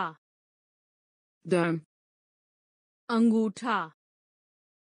 अंगूठा duim, अंगूठा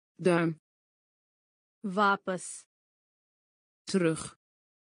duim, वापस terug,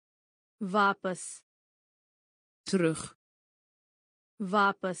 वापस terug,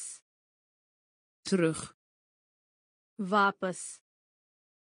 वापस terug, वापस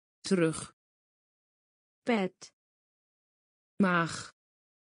terug, पेट maag,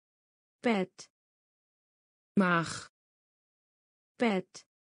 पेट maag, पेट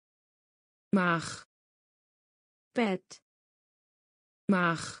maag, पेट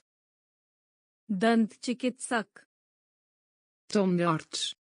maag, दंत चिकित्सक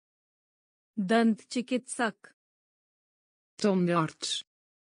tandarts, दंत चिकित्सक tandarts,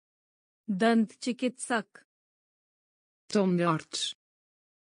 दंत चिकित्सक tandarts,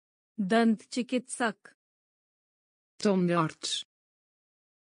 दंत चिकित्सक tandarts,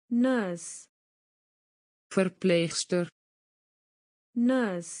 nurse verpleegster,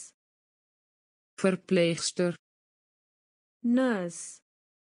 nurse verpleegster, nurse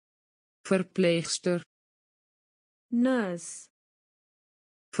verpleegster, nurse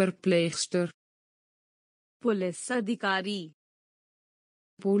verpleegster, police अधिकारी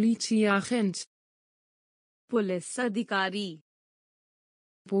politieagent, पुलिस अधिकारी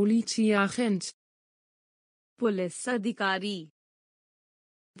politieagent, पुलिस अधिकारी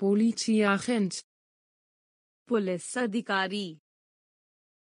politieagent, पुलिस अधिकारी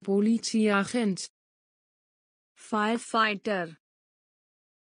politieagent, fire fighter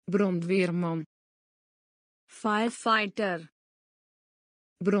brandweerman, fire fighter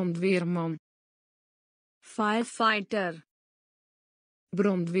brandweerman, fire fighter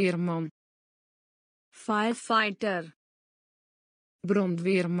brandweerman, fire fighter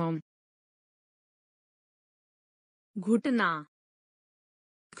brandweerman, घुटना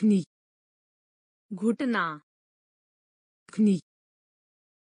knie, घुटना knie,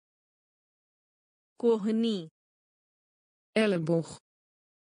 कोहनी elleboog,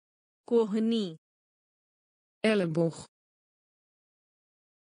 कोहनी elleboog,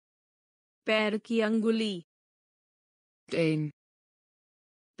 पैर की अंगुली teen,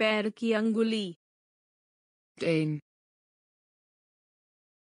 पैर की अंगुली teen,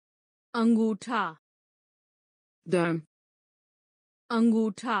 अंगूठा duim,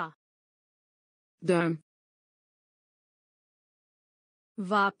 अंगूठा duim,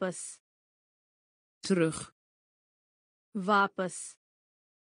 वापस terug, वापस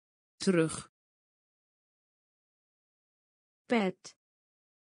terug, पेट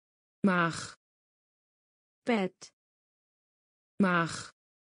maag, पेट maag,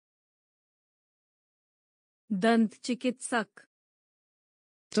 दंत चिकित्सक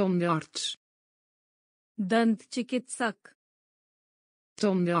tandarts, दंत चिकित्सक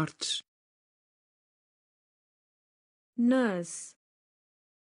tandarts, nurse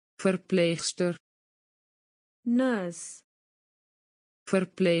verpleegster, nurse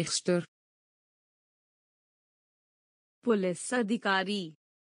verpleegster, police अधिकारी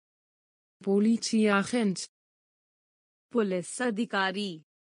politieagent, पुलिस अधिकारी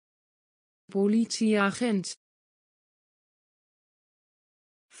politieagent,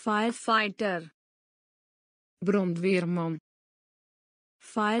 fire fighter brandweerman,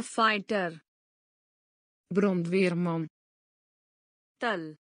 fire fighter brandweerman,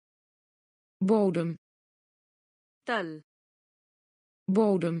 तल bodem, तल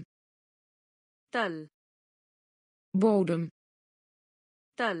bodem, तल bodem,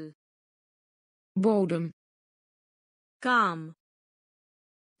 तल bodem, काम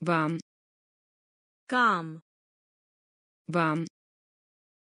waan, काम waan,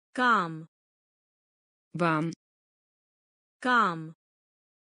 काम waan, काम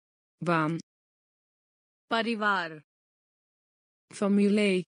waan, परिवार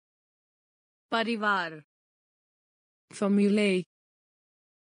familie, परिवार familie,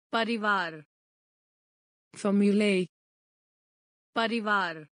 परिवार familie,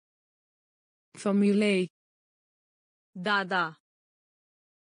 परिवार familie, दादा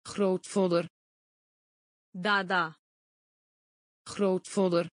grootvader, दादा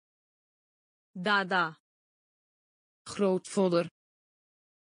grootvader, दादा grootvader,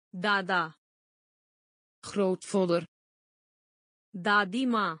 दादा grootvader, दादी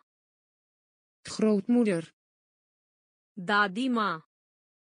माँ grootmoeder, दादी माँ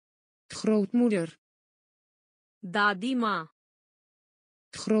grootmoeder, दादी माँ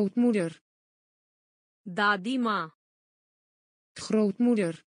grootmoeder, दादी माँ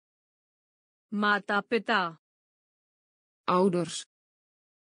grootmoeder, माता पिता ouders,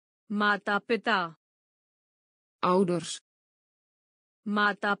 माता पिता ouders,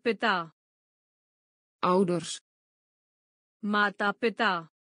 माता पिता ouders, माता पिता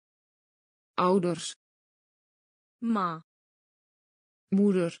ouders, माँ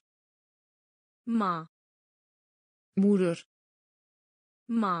moeder, माँ moeder,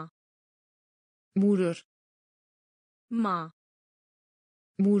 माँ moeder, माँ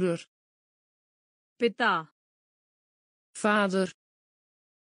moeder, पिता vader,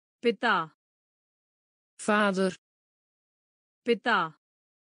 पिता vader, पिता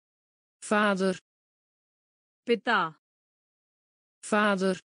vader, पिता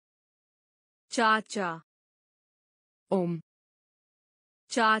vader, चाचा om,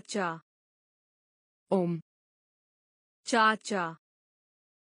 चाचा om, चाचा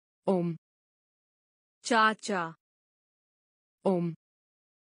om, चाचा om,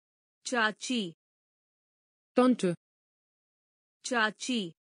 चाची tante, चाची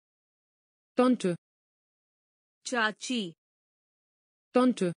tante, चाची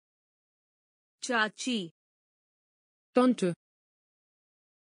tante, चाची tante,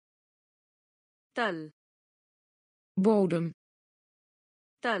 तल bodem,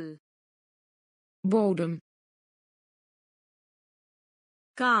 तल bodem,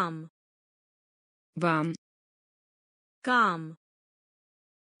 काम waan, काम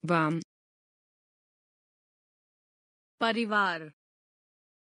waan, परिवार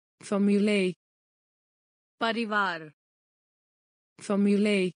familie, परिवार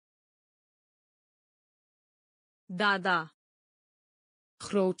familie, दादा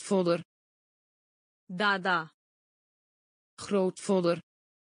grootvader, दादा grootvader,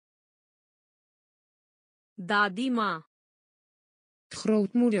 दादी माँ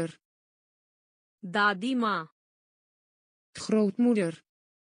grootmoeder, दादी माँ grootmoeder,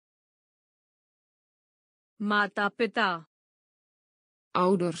 माता पिता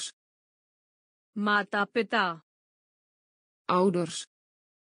ouders, माता पिता ouders,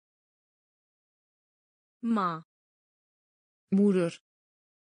 माँ moeder,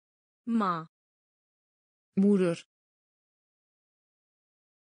 माँ moeder,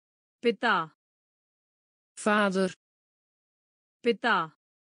 पिता vader, पिता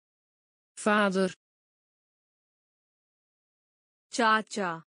vader, चाचा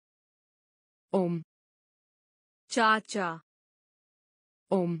om, चाचा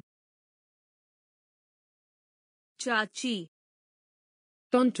om, चाची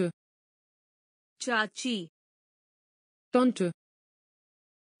tante, चाची tante,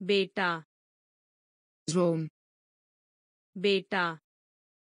 बेटा zoon, बेटा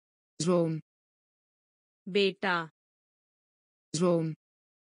zoon, बेटा zoon,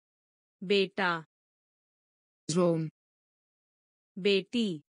 बेटा zoon, बेटी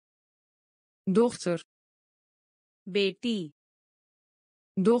dochter, बेटी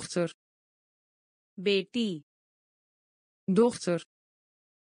dochter, बेटी dochter,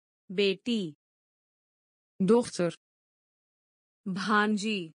 बेटी dochter,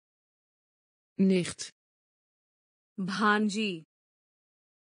 भांजी nicht, भांजी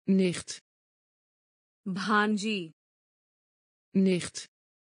nicht, भांजी nicht,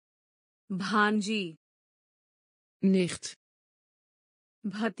 भांजी nicht,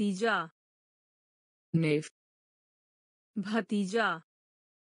 भतीजा neef, भतीजा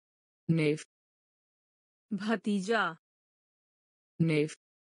neef, भतीजा neef,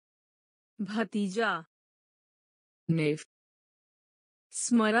 भतीजा neef,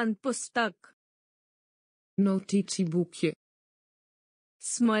 स्मरण पुस्तक notitieboekje,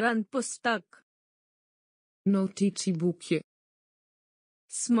 स्मरण पुस्तक notitieboekje,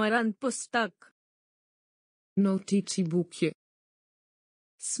 स्मरण पुस्तक notitieboekje,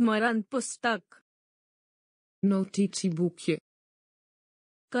 स्मरण पुस्तक notitieboekje,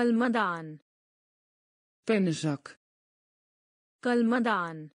 कलमदान pennenzak,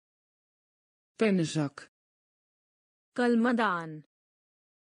 कलमदान pennenzak, कलमदान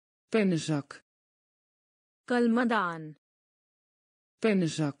pennenzak, कलमदान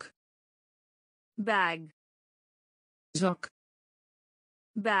pennenzak, bag zak,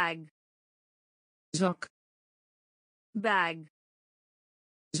 bag zak, bag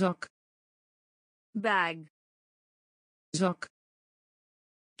zak, bag zak,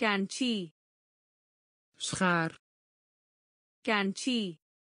 कैंची schaar, कैंची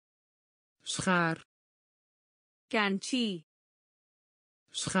schaar, कैंची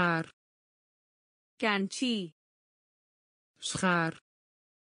schaar, कैंची schaar,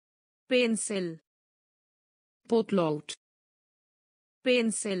 pencil potlood,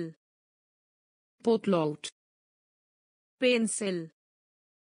 pencil potlood, pencil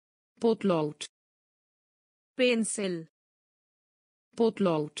potlood, pencil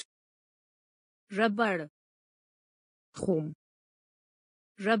potlood, रबड़ gom,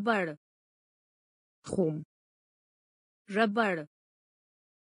 रबड़ gom, रबड़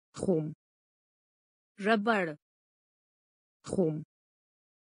gom, रबड़ gom,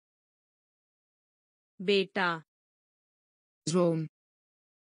 बेटा zoon,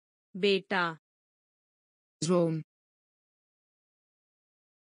 बेटा zoon,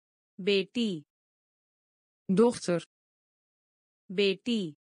 बेटी dochter, बेटी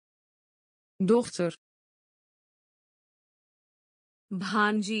dochter,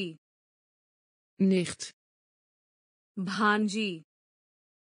 भांजी nicht, भांजी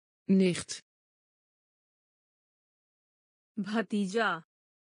nicht, भतीजा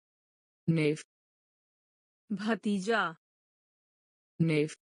neef, भतीजा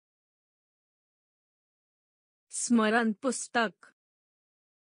neef, स्मरण पुस्तक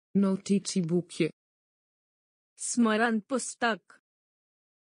notitieboekje, स्मरण पुस्तक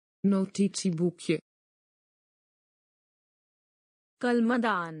notitieboekje,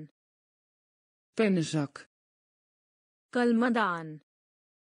 कलमदान pennenzak, कलमदान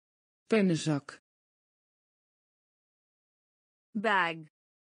pennenzak, bag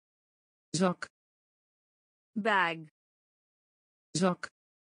zak, bag zak,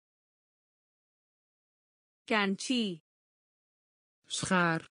 कैंची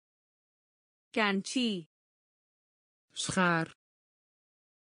schaar, कैंची schaar,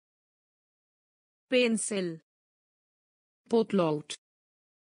 pencil potlood,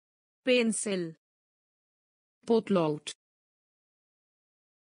 pencil potlood,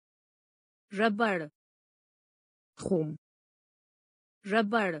 रबड़ gom,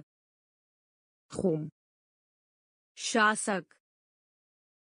 रबड़ gom, शासक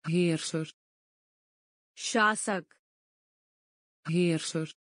heerser, शासक heerser,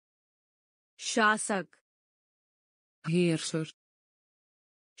 शासक heerser,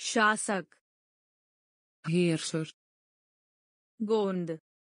 शासक heerser, गोंद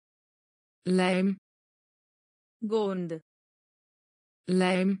lijm, गोंद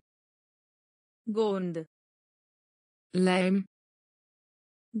lijm, गोंद lijm,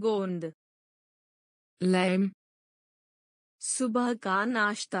 गोंद lijm, सुबह का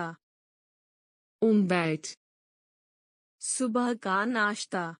नाश्ता ontbijt, सुबह का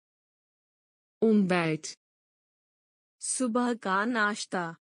नाश्ता ontbijt, सुबह का नाश्ता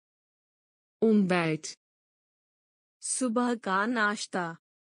ontbijt, सुबह का नाश्ता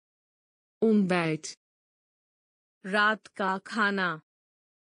ontbijt, रात का खाना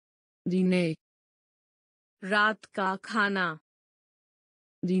diner, रात का खाना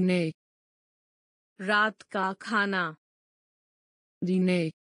diner, रात का खाना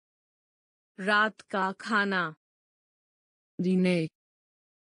diner, रात का खाना diner,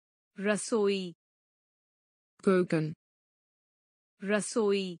 रसोई keuken,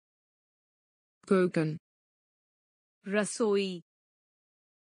 रसोई keuken, रसोई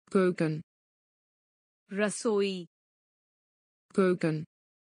keuken, रसोई keuken,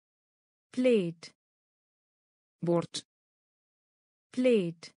 plate bord,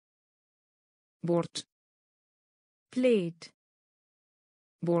 plate bord, plate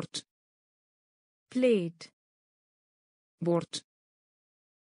bord, plate bord,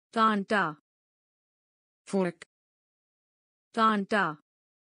 कांटा vork, कांटा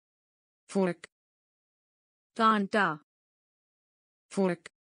vork, कांटा vork,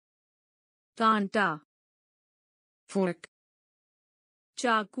 कांटा vork,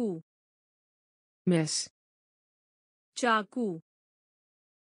 चाकू mes, चाकू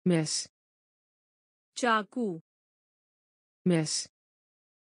mes, चाकू mes,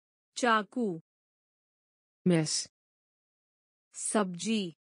 चाकू mes, सब्जी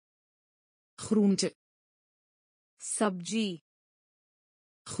groente, सब्जी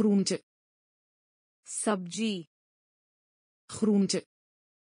groente, सब्जी groente,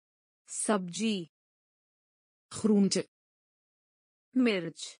 सब्जी groente,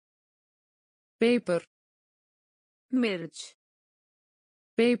 मिर्च peper, मिर्च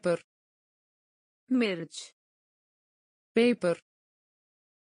peper, मिर्च peper,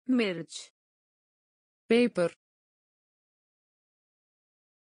 मिर्च peper,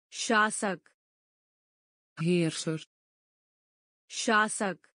 शासक heerser,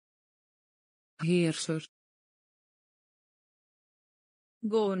 शासक heerser,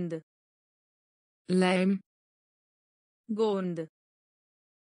 गोंद lijm, गोंद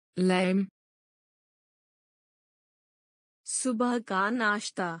lijm, सुबह का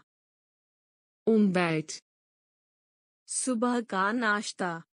नाश्ता ontbijt सुबह का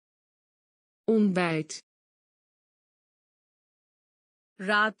नाश्ता ontbijt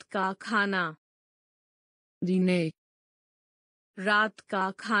रात का खाना diner रात का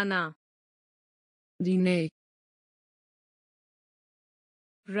खाना diner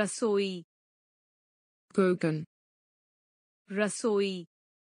रसोई keuken रसोई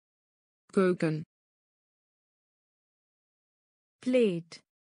keuken plate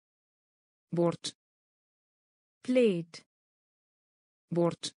bord plate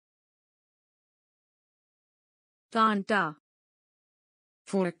bord कांटा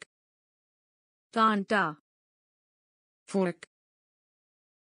vork कांटा vork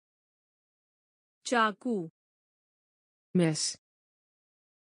चाकू mes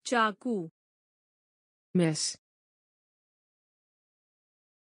चाकू mes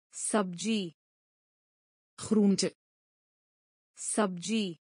सब्जी groente सब्जी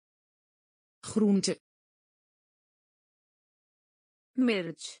groente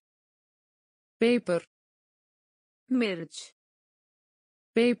मिर्च peper मिर्च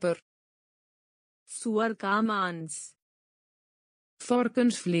peper सुअर का मांस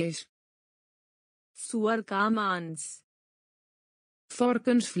varkensvlees सुअर का मांस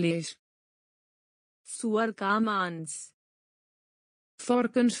varkensvlees सुअर का मांस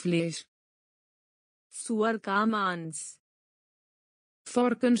varkensvlees सुअर का मांस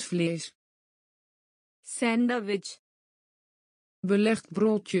varkensvlees sandwich belegd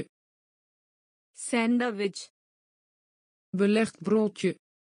broodje sandwich belegd broodje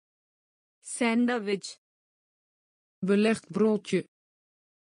sandwich belegd broodje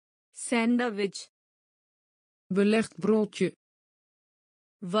sandwich belegd broodje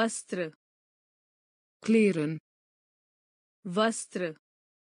वस्त्र kleren वस्त्र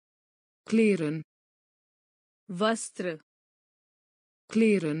kleren वस्त्र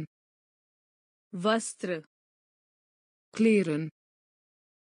kleren वस्त्र kleren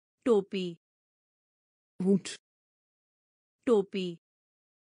टोपी hoed टोपी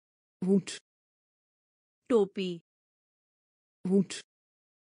hoed टोपी hoed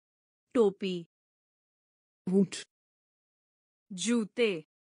टोपी hoed जूते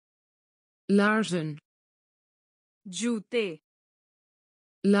laarzen जूते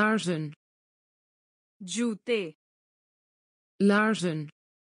laarzen जूते laarzen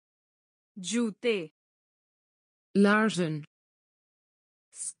जूते laarzen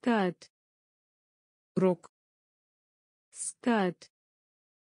skirt rok skirt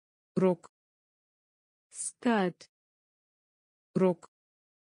rok skirt rok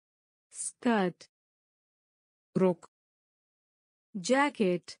skirt rok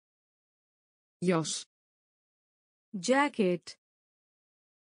jacket jas jacket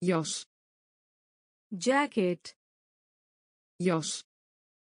jas jacket jas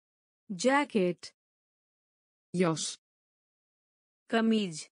jacket jas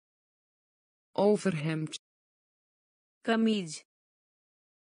कमीज overhemd कमीज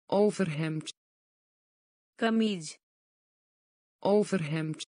overhemd कमीज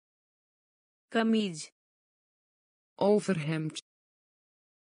overhemd कमीज overhemd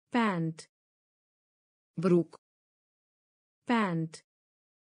pant broek pant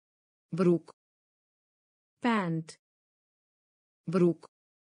broek pant broek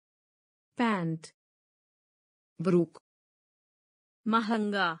pant broek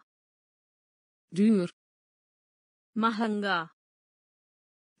महंगा duur महंगा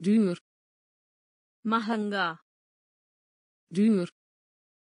duur महंगा duur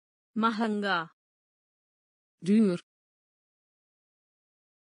महंगा duur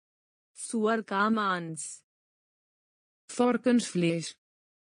सुअर का मांस varkensvlees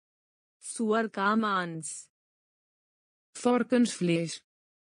सुअर का मांस varkensvlees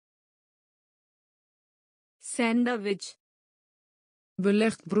sandwich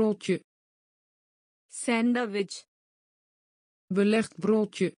belegd broodje sandwich belegd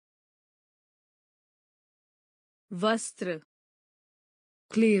broodje वस्त्र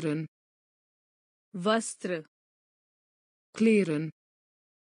kleren वस्त्र kleren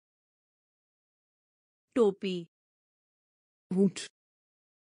टोपी hoed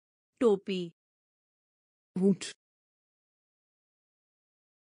टोपी hoed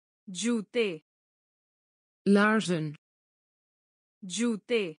जूते laarzen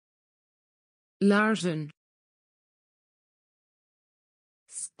जूते laarzen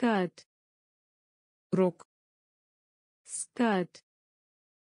skirt rok skirt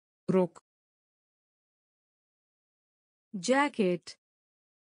rok jacket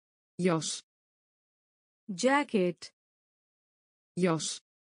jas jacket jas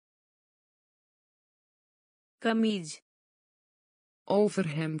कमीज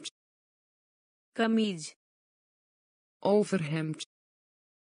overhemd, कमीज, overhemd,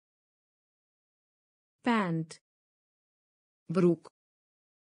 pant, broek,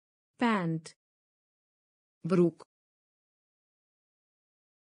 pant, broek,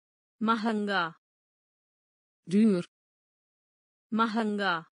 महंगा, duur,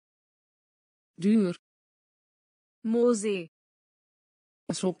 महंगा, duur, मोजे,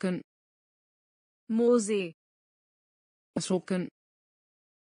 sokken, मोजे, sokken,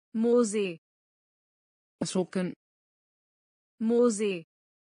 मोजे, sokken, मोजे,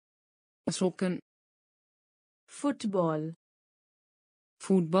 sokken, football,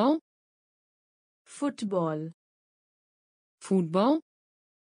 voetbal, football, voetbal,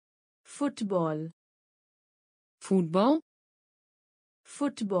 football, voetbal,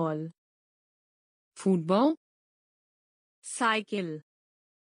 football, voetbal, cycle,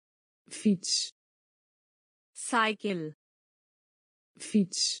 fiets, cycle,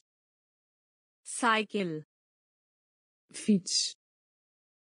 fiets, cycle, fiets,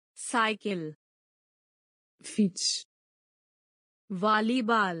 cycle, fiets,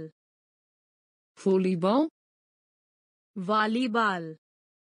 volleyball, volleybal, volleyball,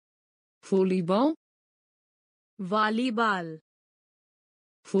 volleybal, volleyball,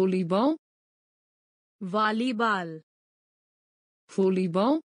 volleybal, volleyball,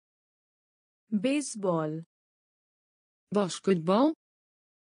 volleybal, baseball, basketbal,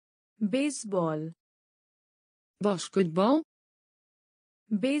 baseball, basketbal,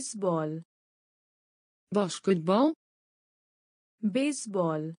 baseball, basketbal,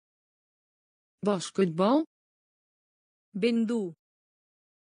 baseball, basketbal, बिंदु,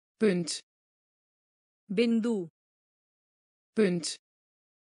 punt, बिंदु, punt,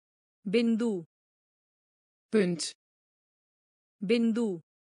 बिंदु, punt, बिंदु,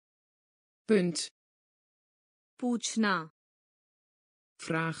 punt, पूछना,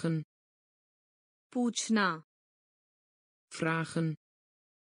 vragen, पूछना, vragen,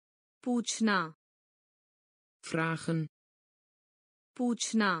 पूछना, vragen,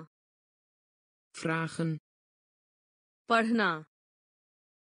 पूछना, vragen, पढ़ना,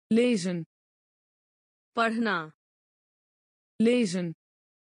 lezen, पढ़ना, lezen,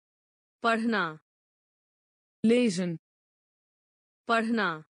 पढ़ना, lezen, पढ़ना,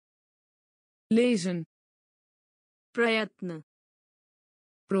 lezen, प्रयत्न,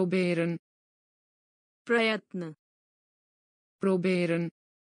 proberen, प्रयत्न, proberen,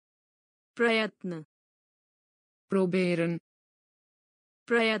 प्रयत्न, proberen,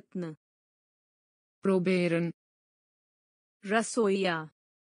 प्रयत्न, proberen, रसोइया,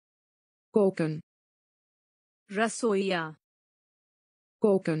 koken, रसोइया,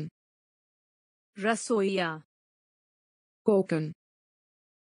 koken, रसोइया, koken,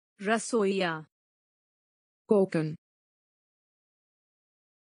 रसोइया, koken,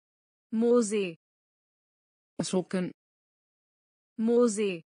 मोजे, sokken,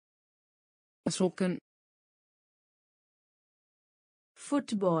 मोजे, sokken,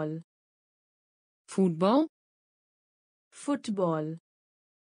 football, voetbal, football,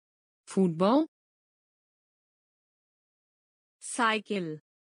 voetbal, cycle,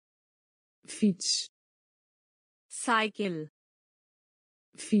 fiets, cycle,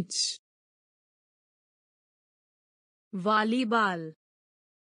 fiets, volleyball,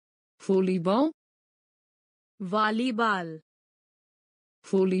 volleybal, volleyball,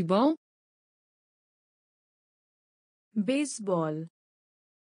 volleybal, baseball,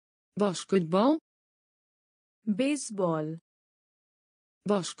 basketbal, baseball,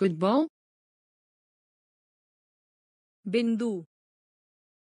 basketbal, बिंदु,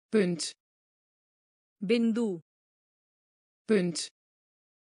 punt, बिंदु, punt,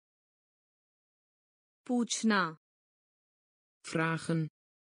 पूछना, vragen,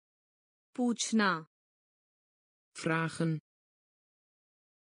 पूछना, vragen,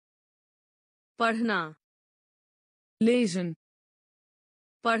 पढ़ना, lezen,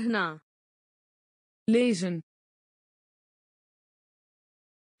 पढ़ना, lezen,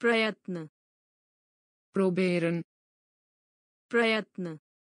 प्रयत्न, proberen, प्रयत्न,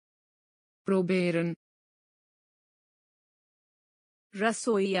 proberen,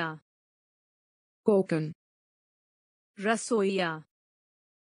 रसोइया, koken, रसोइया,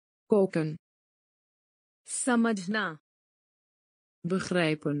 koken, समझना,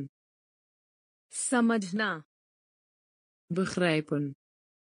 begrijpen, समझना, begrijpen,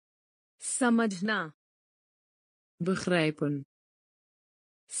 समझना, begrijpen,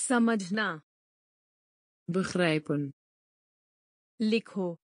 समझना, begrijpen,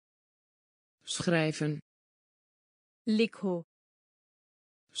 लिखो, schrijven, लिखो,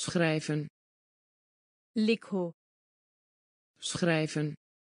 schrijven, लिखो, schrijven,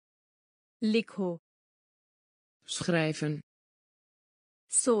 लिखो, schrijven,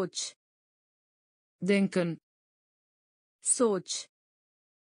 सोच, denken, सोच,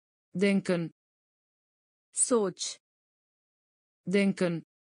 denken, सोच, denken,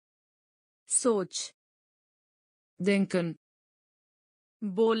 सोच, denken,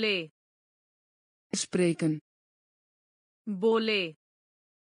 बोले, spreken, बोले,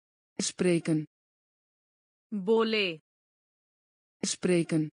 spreken, बोले,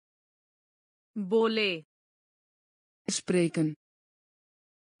 spreken, बोले, spreken,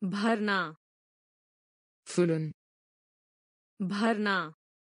 भरना, vullen, भरना,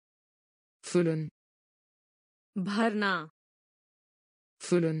 vullen, भरना,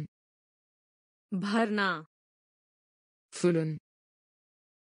 vullen, भरना, vullen,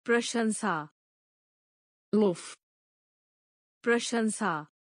 प्रशंसा, lof, प्रशंसा,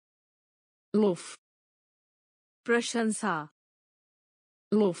 lof, प्रशंसा,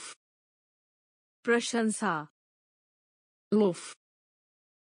 lof, प्रशंसा, lof,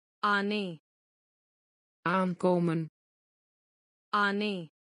 आने, aankomen, आने,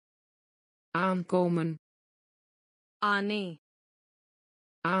 aankomen, आने,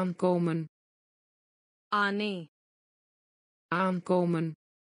 aankomen, आने, aankomen,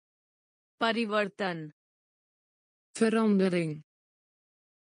 परिवर्तन, verandering,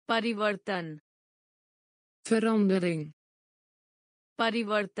 परिवर्तन, verandering,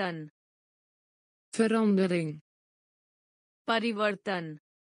 परिवर्तन, verandering, परिवर्तन,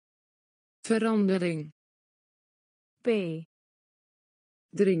 verandering, पे,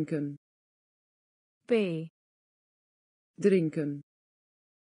 drinken, पे, drinken,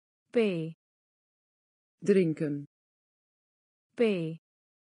 पे, drinken, पे,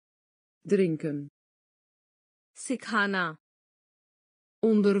 drinken, सिखाना,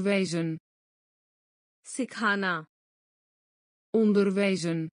 onderwijzen, सिखाना,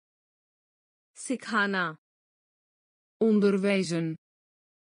 onderwijzen, सिखाना, onderwijzen,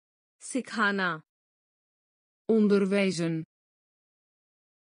 सिखाना, onderwijzen,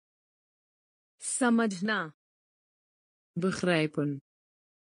 समझना, begrijpen,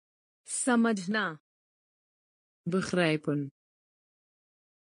 समझना, begrijpen,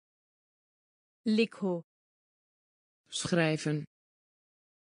 लिखो, schrijven,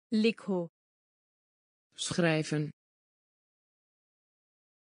 लिखो, schrijven,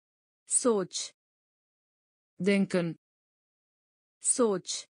 सोच, denken,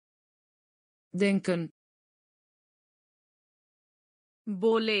 सोच, denken,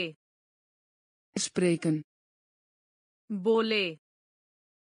 बोले, spreken, बोले,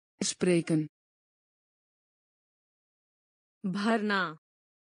 spreken, भरना,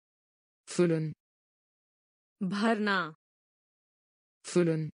 vullen, भरना,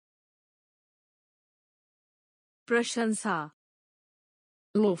 vullen, प्रशंसा,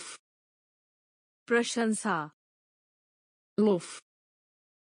 lof, प्रशंसा, lof,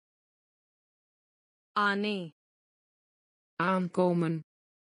 आने, aankomen,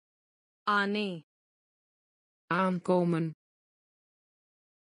 आने, aankomen,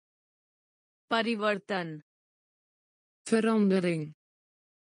 परिवर्तन, verandering,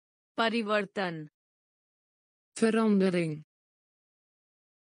 परिवर्तन, verandering,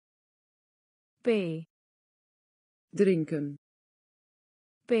 पे, drinken,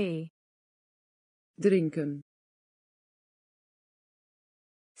 पे, drinken,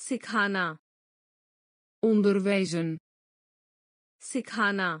 सिखाना, onderwijzen,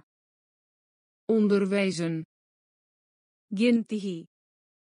 सिखाना, onderwijzen, गिनती,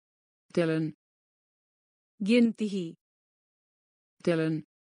 tellen, गिनती, tellen,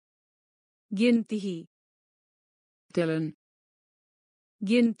 गिनती, tellen,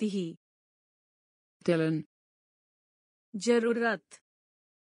 गिनती, tellen, जरूरत,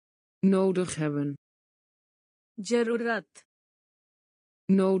 nodig hebben, जरूरत,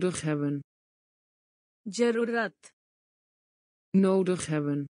 nodig hebben, जरूरत, nodig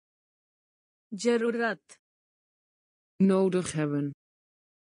hebben, जरूरत, nodig hebben,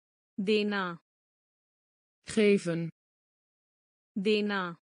 देना, geven,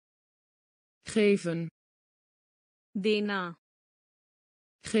 देना, geven, देना,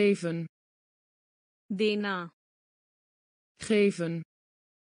 geven, देना, geven,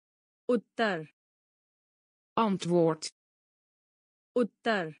 उत्तर, antwoord,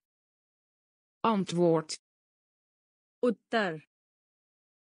 उत्तर, antwoord, उत्तर,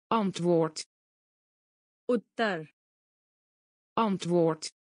 antwoord, उत्तर, antwoord,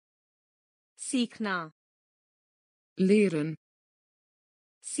 सीखना, leren,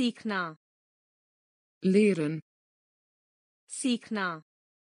 सीखना, leren, सीखना,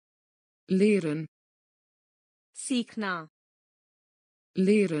 leren, सीखना,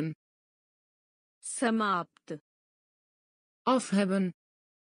 leren, समाप्त afhebben,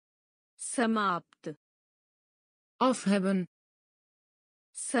 समाप्त afhebben,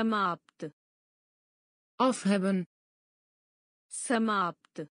 समाप्त afhebben,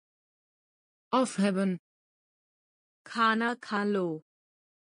 समाप्त afhebben, खाना खा लो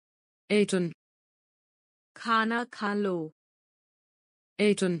eten, खाना खा लो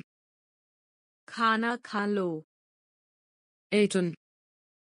eten, खाना खा लो eten,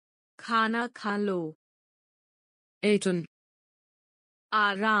 खाना खा लो eten,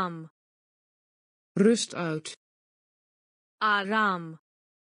 आराम rust uit, आराम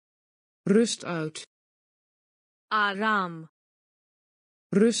rust uit, आराम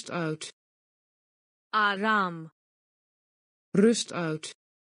rust uit, आराम rust uit,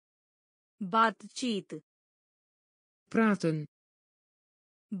 बातचीत praten,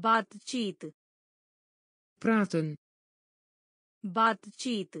 बातचीत praten,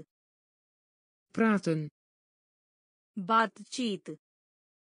 बातचीत praten, बातचीत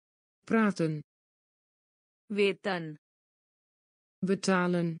praten, वेतन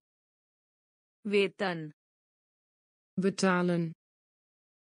betalen, वेतन betalen,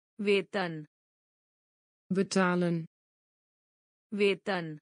 वेतन betalen,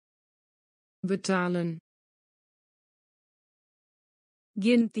 वेतन betalen,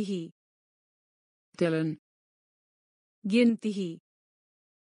 गिनती tellen, गिनती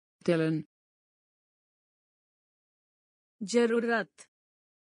tellen, जरूरत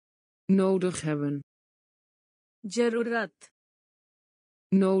nodig hebben, जरूरत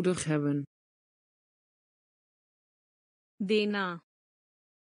nodig hebben, देना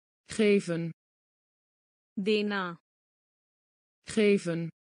geven, देना geven,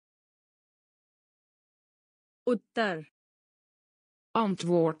 उत्तर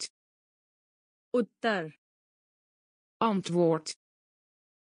antwoord, उत्तर antwoord,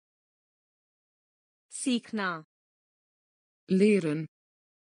 सीखना leren,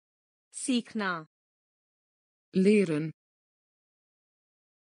 सीखना leren,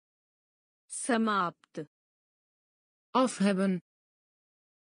 समाप्त afhebben,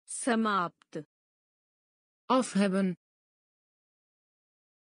 समाप्त afhebben,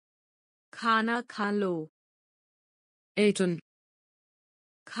 खाना खा लो eten,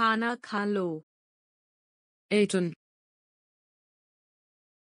 खाना खा लो eten,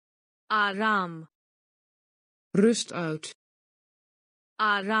 आराम rust uit,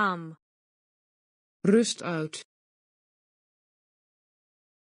 आराम rust uit,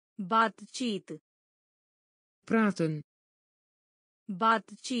 बातचीत praten,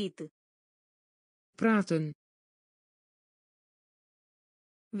 बातचीत praten,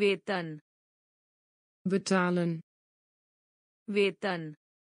 वेतन betalen, वेतन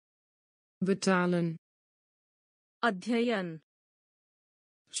betalen, अध्ययन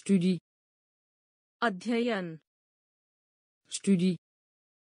studie, अध्ययन studie,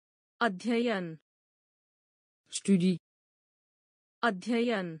 अध्ययन studie,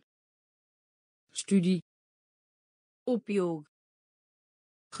 अध्ययन studie, उपयोग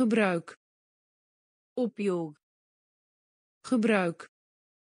gebruik, उपयोग gebruik,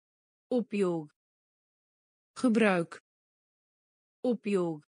 उपयोग gebruik,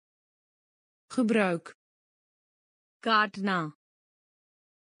 उपयोग gebruik, काटना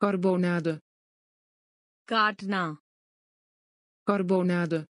carbonade, काटना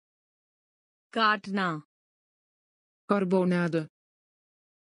carbonade, काटना carbonade,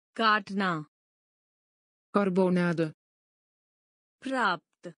 काटना carbonade,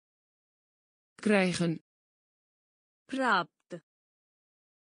 प्राप्त krijgen, प्राप्त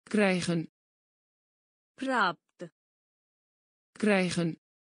krijgen, प्राप्त krijgen,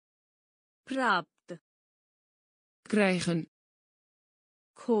 प्राप्त krijgen,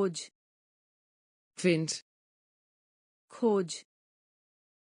 खोज vind, खोज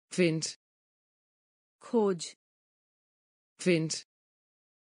vind, खोज vind,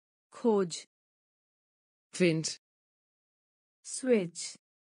 खोज vind, switch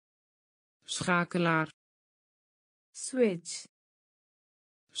schakelaar, switch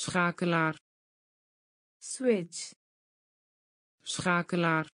schakelaar, switch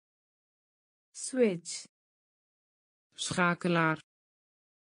schakelaar, switch schakelaar,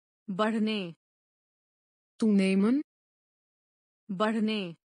 बढ़ने toenemen,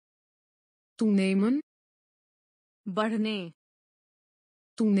 बढ़ने toenemen, बढ़ने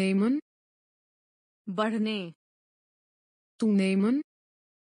toenemen, बढ़ने toenemen,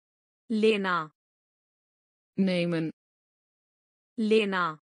 लेना nemen, लेना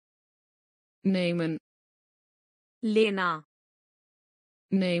nemen, लेना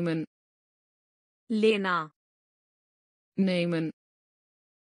nemen, लेना nemen,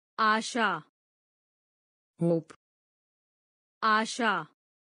 आशा hoop, आशा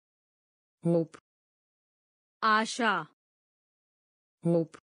hoop, आशा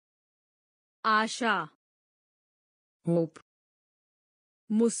hoop, आशा hoop,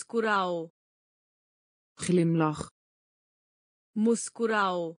 मुस्कुराओ glimlach,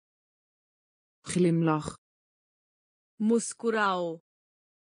 मुस्कुराओ glimlach, मुस्कुराओ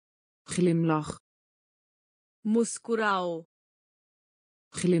glimlach, मुस्कुराओ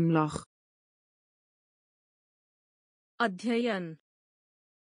glimlach, अध्ययन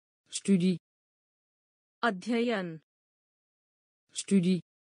studie, अध्ययन studie,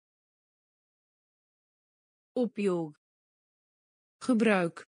 उपयोग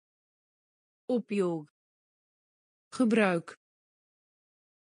gebruik, उपयोग gebruik,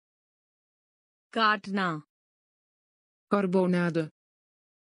 काटना carbonade,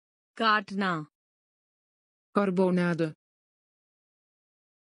 काटना carbonade,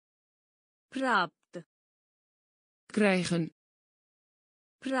 प्राप्त krijgen,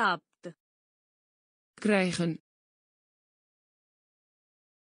 प्राप्त krijgen,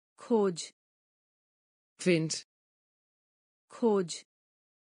 खोज vind, खोज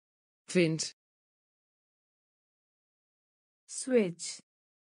vind, switch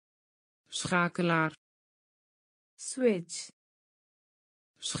schakelaar, switch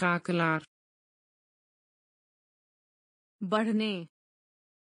schakelaar, बढ़ने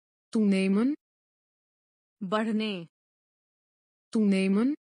toenemen, बढ़ने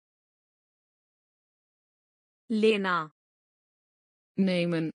toenemen, लेना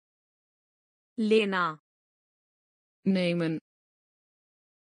nemen, लेना nemen,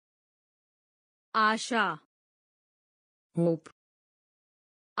 आशा hoop,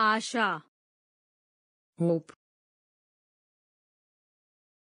 आशा hoop,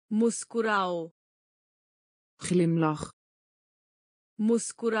 मुस्कुराओ glimlach,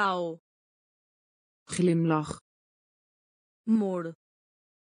 मुस्कुराओ glimlach, मोड़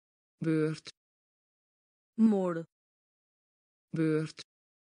beurt, मोड़ beurt,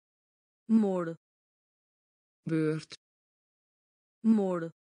 मोड़ beurt, मोड़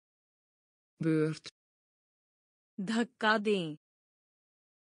beurt, धक्का दें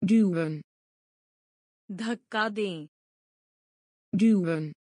duwen, धक्का दें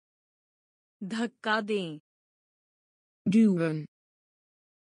duwen, धक्का दें duwen,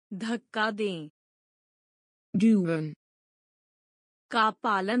 धक्का दें duwen, का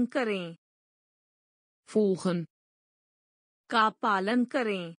पालन करें volgen, का पालन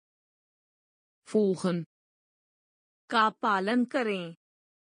करें volgen, का पालन करें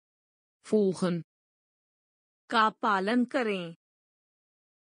volgen, का पालन करें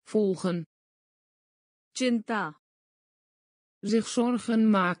volgen, चिंता zich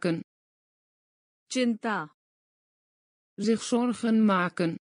zorgen maken, चिंता zich zorgen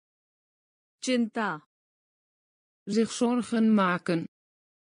maken, चिंता zich zorgen maken,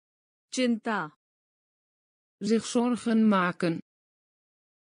 चिंता zich zorgen maken,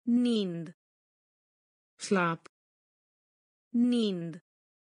 नींद slaap, नींद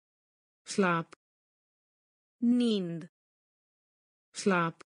slaap, नींद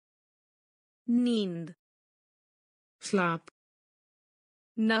slaap, नींद slaap,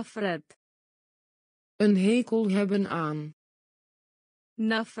 नफरत een hekel hebben aan,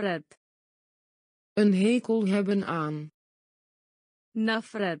 नफरत een hekel hebben aan,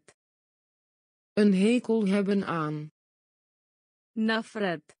 नफरत een hekel hebben aan,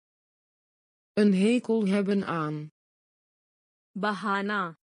 नफरत een hekel hebben aan,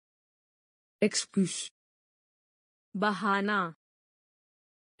 बहाना excuus, बहाना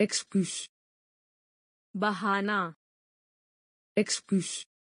excuus, बहाना excuus,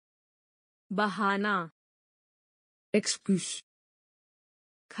 बहाना excuus,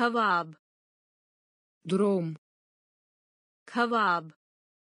 ख्वाब droom, ख्वाब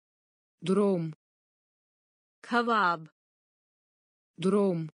droom, ख्वाब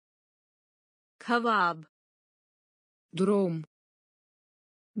droom, ख्वाब droom,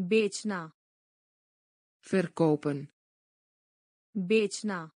 बेचना verkopen,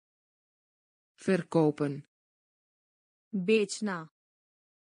 बेचना verkopen, बेचना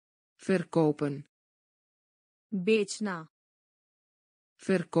verkopen, बेचना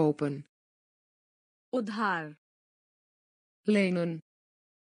verkopen, उधार lenen,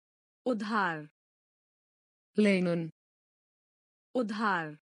 उधार lenen,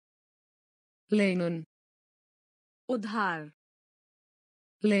 उधार lenen, उधार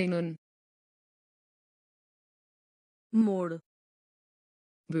lenen, मोड़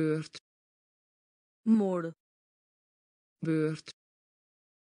beurt, मोड़ beurt,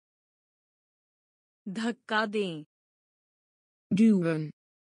 धक्का दें duwen,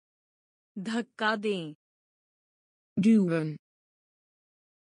 धक्का दें duwen,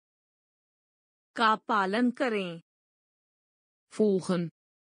 का पालन करें volgen,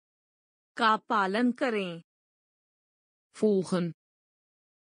 का पालन करें volgen,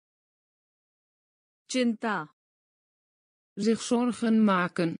 चिंता zich zorgen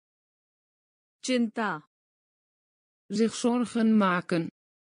maken, चिंता zich zorgen maken,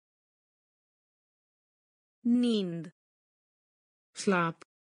 नींद slaap,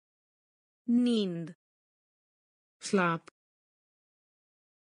 नींद slaap,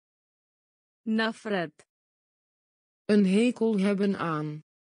 नफरत een hekel hebben aan,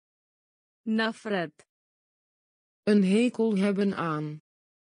 नफरत een hekel hebben aan,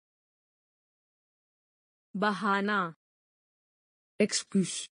 बहाना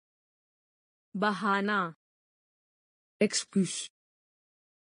excuus, बहाना excuus,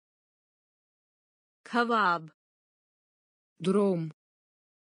 ख्वाब droom,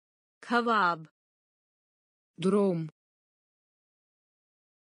 ख्वाब droom,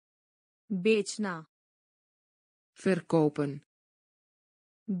 बेचना verkopen,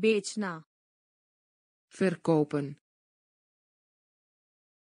 बेचना verkopen,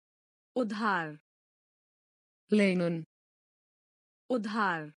 उधार lenen,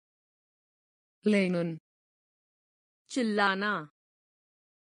 उधार lenen, चिल्लाना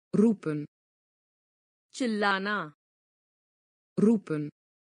roepen, चिल्लाना roepen,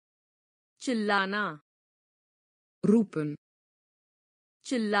 चिल्लाना roepen,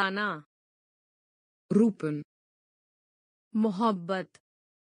 चिल्लाना roepen, मोहब्बत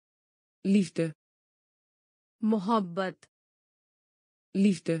liefde, मोहब्बत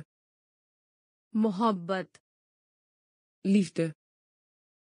liefde, मोहब्बत liefde,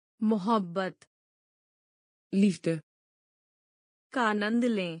 मोहब्बत liefde, का आनंद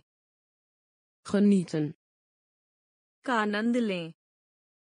लें genieten, का आनंद लें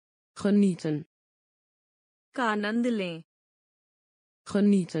genieten, का आनंद लें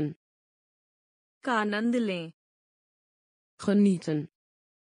genieten, का आनंद लें genieten,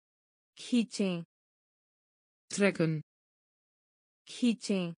 खींचें trekken,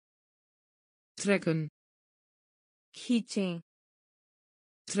 खींचें trekken, खींचें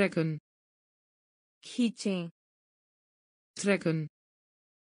trekken, खींचें trekken,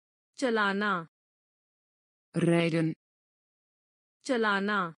 चलाना rijden,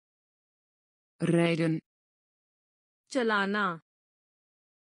 चलाना rijden, चलाना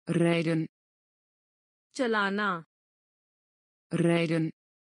rijden, चलाना rijden,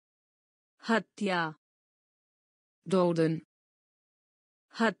 हत्या doden,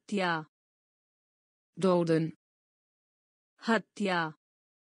 हत्या doden, हत्या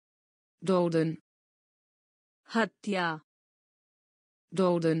doden, हत्या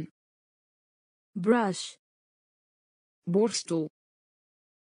doden, brush borstel,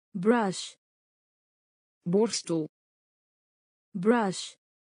 brush borstel, brush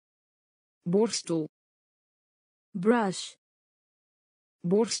borstel, brush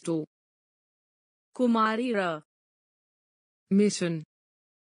borstel, कुमारी र missen,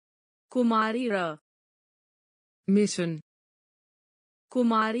 कुमारी र missen,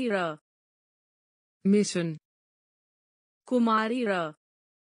 कुमारी र missen, कुमारी र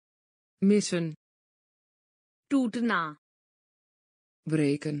missen, टूटना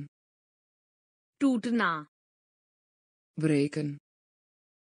breken, टूटना breken,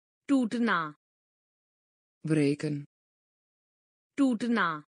 टूटना breken, टूटना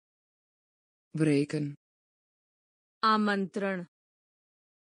breken, आमंत्रण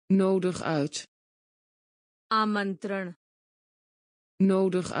nodig uit, आमंत्रण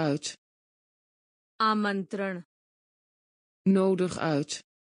nodig uit, आमंत्रण nodig uit,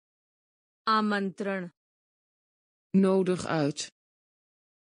 आमंत्रण nodig uit,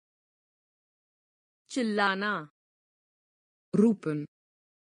 चिल्लाना roepen,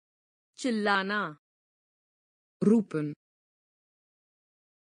 चिल्लाना roepen,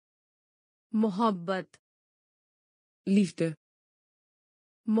 मोहब्बत liefde,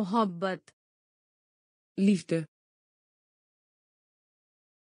 मोहब्बत liefde,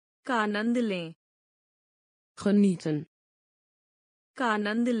 का आनंद लें genieten, का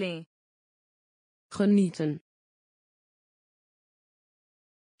आनंद लें genieten,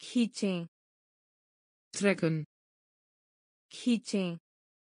 खींचें trekken, खींचें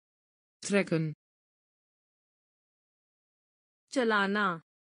trekken, चलाना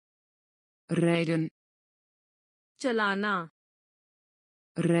rijden, चलाना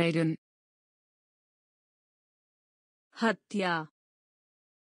rijden, हत्या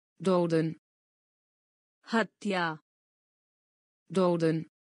doden, हत्या doden,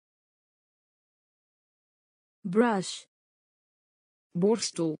 brush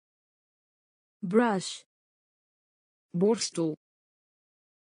borstel, brush, borstel,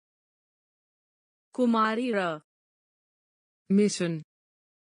 kumari ra, missen,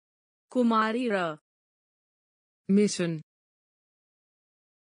 kumari ra, missen,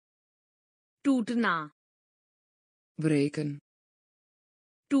 टूटना, breken,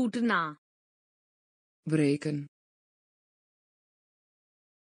 टूटना, breken,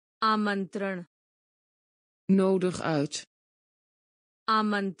 आमंत्रण, nodig uit,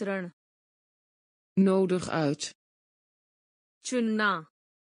 आमंत्रण, nodig uit, चुनना,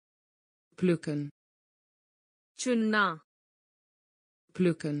 plukken, चुनना,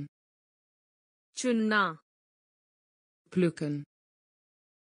 plukken, चुनना, plukken,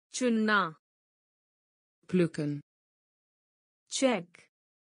 चुनना, plukken, check,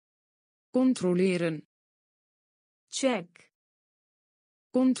 controleren, check,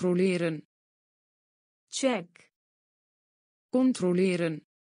 controleren, check, controleren,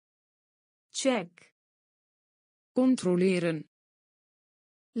 check, controleren,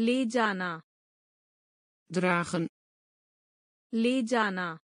 ले जाना, dragen, ले जाना,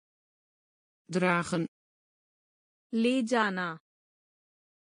 dragen, ले जाना,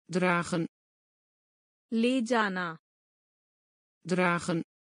 dragen, ले जाना, dragen,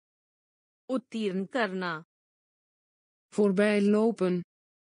 उत्तीर्ण करना, voorbij lopen,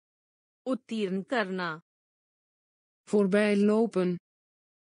 उत्तीर्ण करना, voorbij lopen,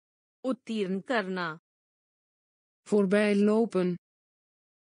 उत्तीर्ण करना, voorbij lopen,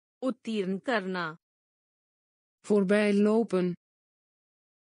 उत्तीर्ण करना, voorbij lopen,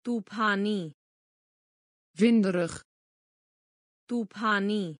 तूफानी, winderig,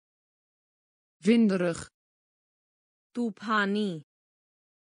 तूफानी, winderig, तूफानी,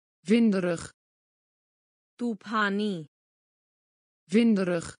 winderig, तूफानी,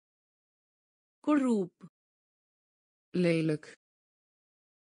 winderig, कुरूप, lelijk,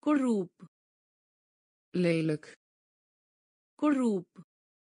 कुरूप, lelijk, कुरूप,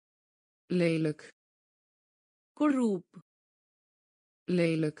 lelijk, कुरूप,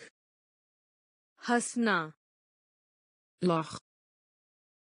 lelijk, हंसना, lach,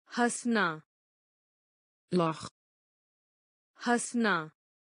 हंसना, lach, हंसना,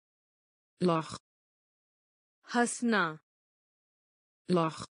 lach, हंसना,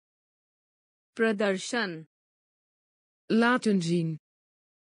 lach, प्रदर्शन, laten zien,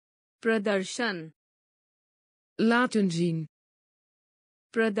 प्रदर्शन, laten zien,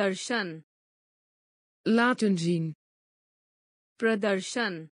 प्रदर्शन, laten zien,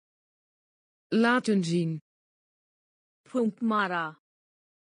 प्रदर्शन, laten zien, फूंक मारा,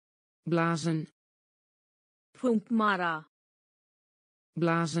 blazen, फूंक मारा,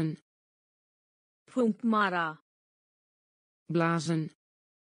 blazen, फूंक मारा, blazen,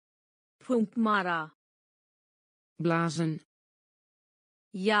 फूंक मारा, blazen,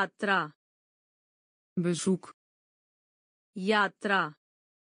 यात्रा, bezoek, यात्रा,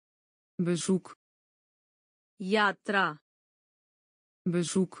 bezoek, यात्रा,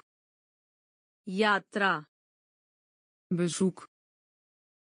 bezoek, यात्रा, bezoek,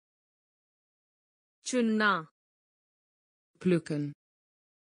 चुनना, plukken,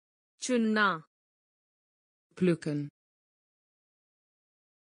 चुनना, plukken,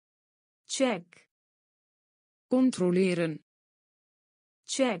 check, controleren,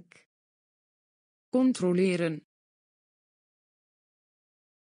 check, controleren,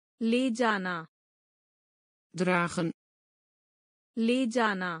 ले जाना, dragen, ले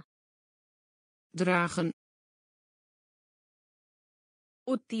जाना, dragen,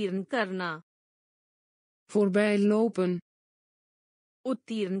 उत्तीर्ण करना, voorbij lopen,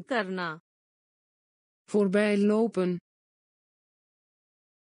 उत्तीर्ण करना, voorbij lopen,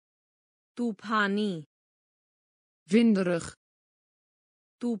 तूफानी, winderig,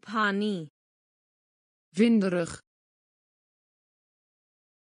 तूफानी, winderig,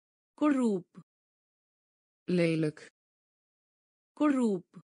 कुरूप, lelijk, कुरूप,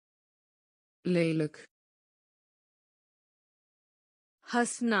 lelijk,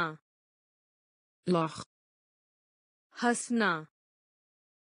 हंसना, lach, हंसना,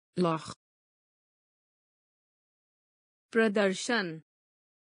 lach, प्रदर्शन,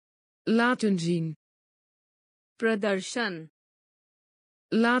 laten zien, प्रदर्शन,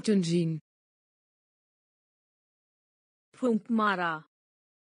 laten zien, फूंक मारा,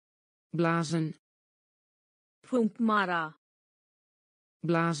 blazen, फूंक मारा,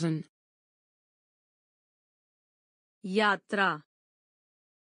 blazen, यात्रा,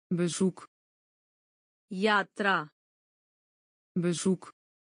 bezoek, यात्रा, bezoek,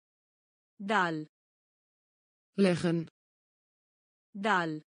 डाल, leggen,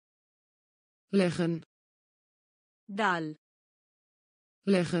 डाल, leggen, डाल,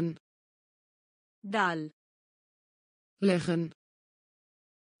 leggen, डाल leggen,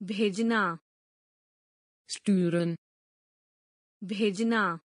 भेजना sturen,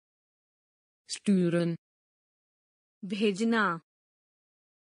 भेजना sturen, भेजना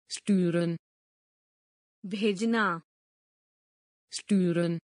sturen, भेजना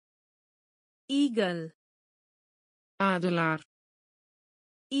sturen, eagle adelaar,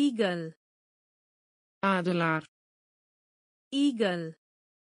 eagle adelaar, eagle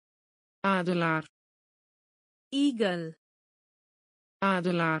adelaar, eagle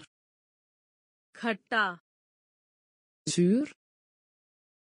adelaar, खट्टा zuur,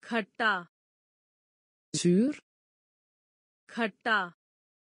 खट्टा zuur, खट्टा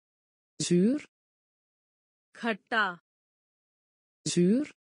zuur, खट्टा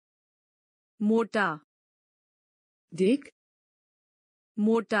zuur, मोटा dik,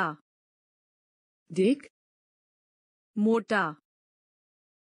 मोटा dik, मोटा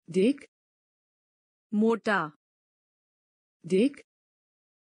dik, मोटा dik,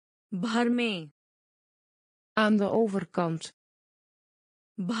 भर में aan de overkant,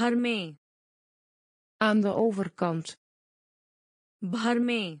 भर में aan de overkant, भर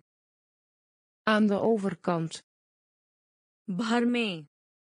में aan de overkant, भर में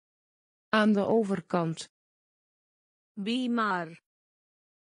aan de overkant, बीमार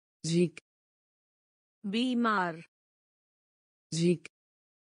ziek, बीमार ziek,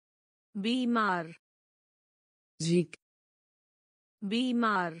 बीमार ziek,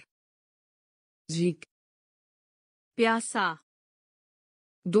 बीमार ziek, प्यासा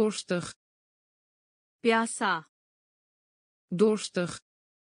dorstig, प्यासा dorstig,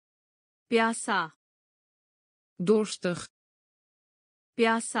 प्यासा dorstig,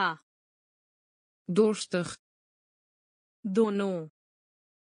 प्यासा dorstig, दोनों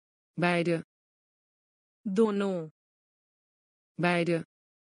beide, दोनों beide,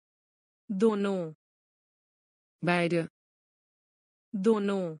 दोनों beide,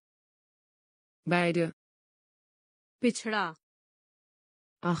 दोनों beide, पिछड़ा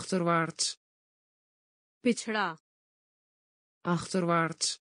achterwaarts, पिछड़ा achterwaarts,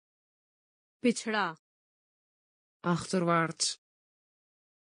 पिछड़ा achterwaarts,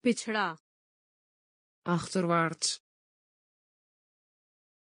 पिछड़ा achterwaarts,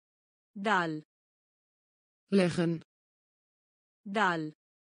 डाल leggen, डाल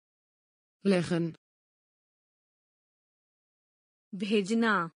leggen,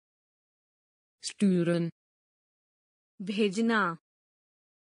 भेजना sturen, भेजना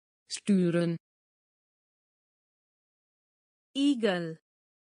sturen, eagle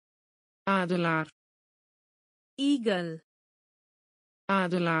adelaar, eagle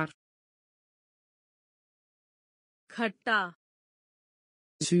adelaar, खट्टा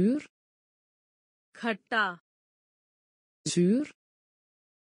zuur, खट्टा zuur,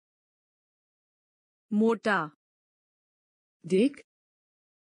 मोटा dik,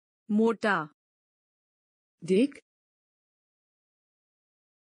 मोटा dik,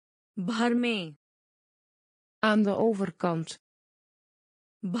 भर में aan de overkant,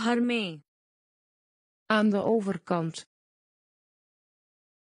 भर में aan de overkant,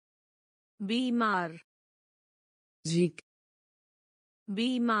 बीमार ziek,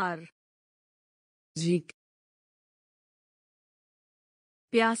 बीमार ziek,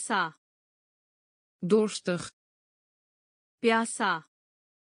 प्यासा dorstig, प्यासा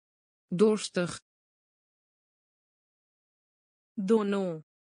dorstig, दोनों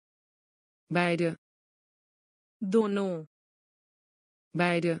beide, दोनों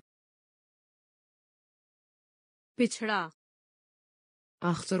beide, पिछड़ा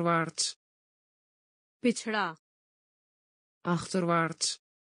achterwaarts, पिछड़ा achterwaarts,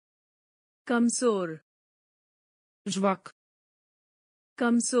 कमजोर zwak,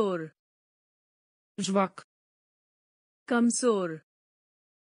 कमजोर zwak, कमजोर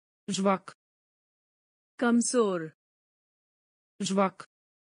zwak, कमजोर zwak,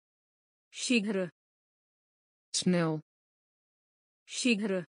 शीघ्र snel,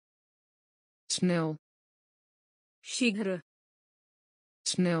 शीघ्र snel, शीघ्र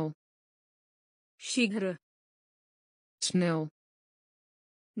snel, शीघ्र snel,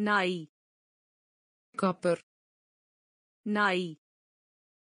 नाई kapper, नाई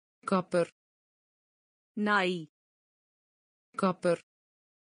kapper, नाई kapper,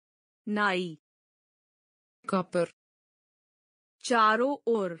 नाई kapper, चारों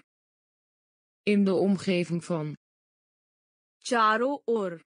ओर in de omgeving van, चारों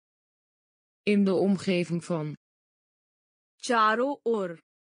ओर in de omgeving van, चारों ओर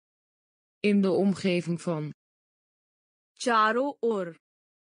in de omgeving van, चारों ओर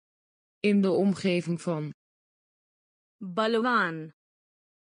in de omgeving van, बलवान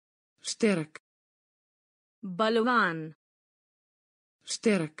sterk, बलवान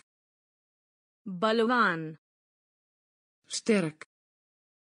sterk, बलवान sterk,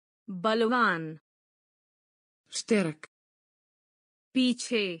 बलवान sterk,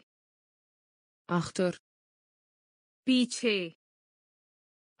 पीछे achter, पीछे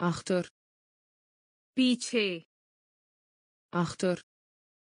achter, पीछे achter,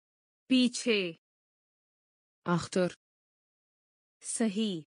 पीछे achter,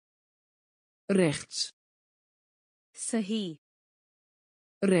 सही rechts, सही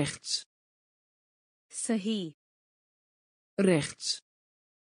rechts, सही rechts,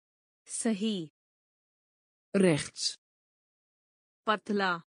 सही rechts,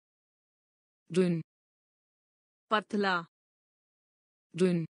 पतला dun, पतला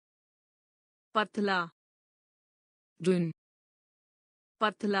dun, पतला dun,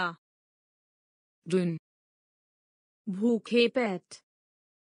 पतला dun, भूखे पेट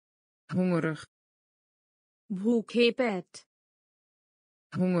hongerig, भूखे पेट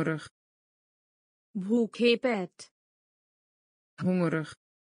hongerig, भूखे पेट hongerig,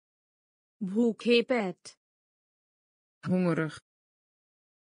 भूखे पेट hongerig,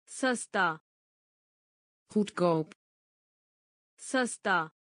 सस्ता goedkoop, सस्ता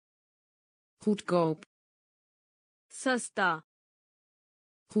goedkoop, सस्ता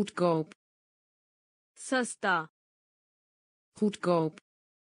goedkoop, सस्ता goedkoop,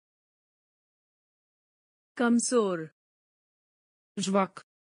 कमजोर zwak,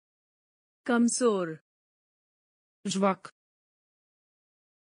 कमजोर zwak,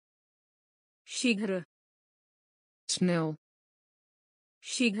 शीघ्र snel,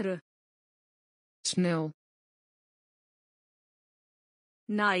 शीघ्र snel,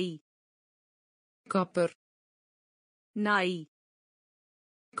 नाई kapper, नाई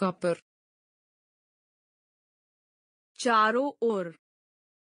kapper, चारों ओर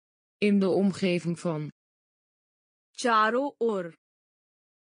in de omgeving van, चारों ओर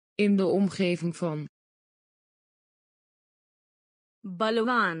in de omgeving van,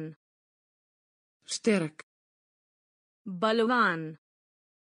 बलवान sterk, बलवान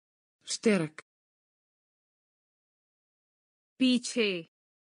sterk, पीछे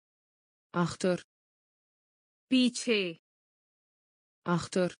achter, पीछे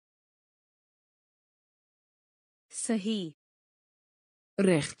achter, सही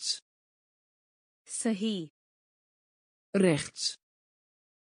rechts, सही rechts,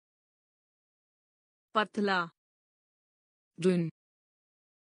 पतला dun,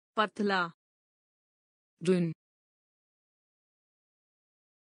 पतला dun,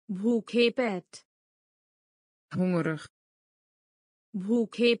 भूखे पेट hongerig,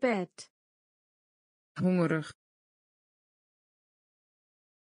 भूखे पेट hongerig,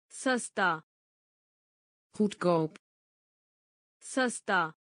 सस्ता goedkoop, सस्ता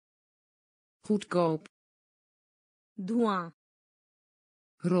goedkoop, धुआं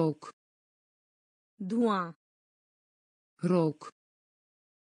rook, धुआं rook,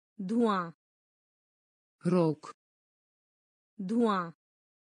 धुआं rook, धुआं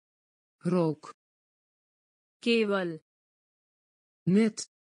rook, केवल net,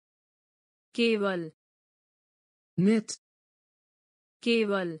 केवल net,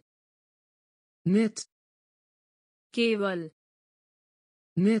 केवल net, केवल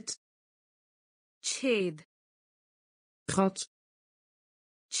net, छेद gat,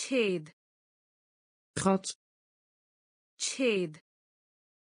 छेद gat, छेद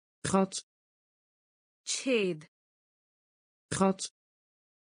gat, छेद gat,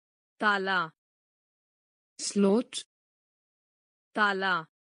 ताला slot, ताला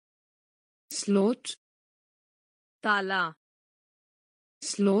slot, ताला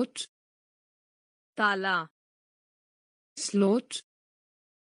slot, ताला slot,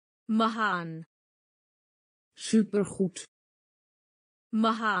 महान supergoed,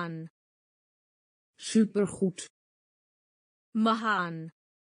 महान supergoed, महान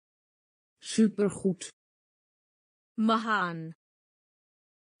supergoed, महान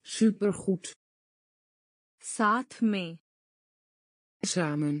supergoed, साथ में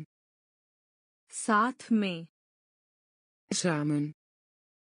samen, साथ में samen,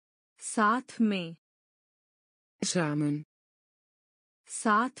 साथ में samen,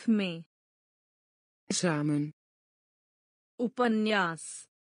 साथ में samen, उपन्यास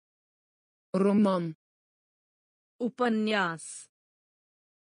roman, उपन्यास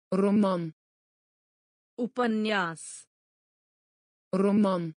roman, उपन्यास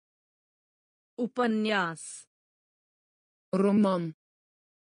roman, उपन्यास roman,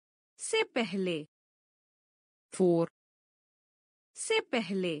 से पहले voor, से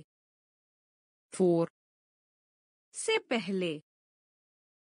पहले voor, से पहले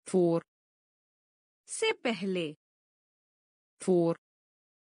voor, से पहले voor,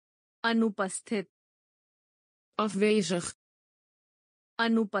 अनुपस्थित afwezig,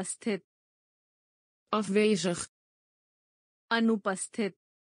 अनुपस्थित afwezig, अनुपस्थित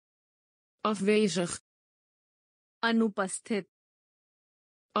afwezig, अनुपस्थित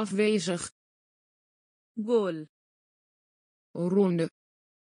afwezig, गोल ronde,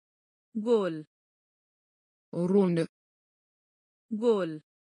 गोल ronde, गोल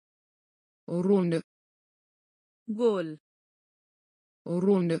ronde, गोल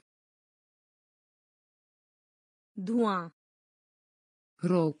ronde, धुआं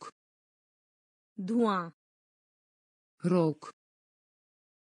rook, धुआं rook,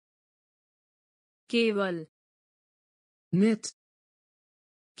 केवल net,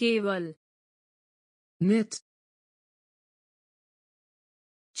 केवल net,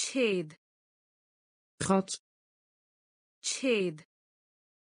 छेद gat, छेद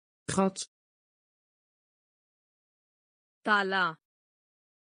gat, ताला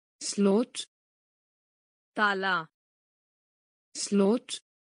slot, ताला slot,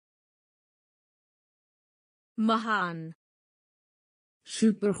 महान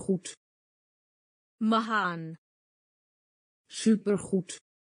supergoed, महान supergoed,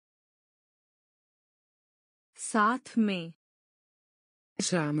 साथ में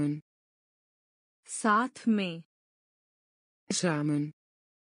samen, साथ में samen,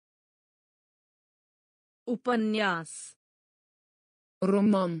 उपन्यास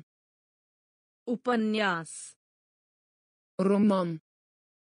roman, उपन्यास roman,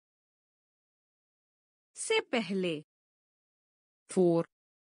 से पहले voor,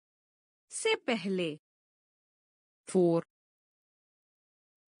 से पहले voor,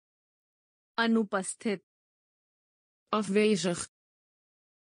 अनुपस्थित afwezig,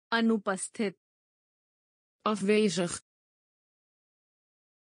 अनुपस्थित afwezig,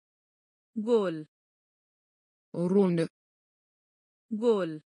 गोल ronde,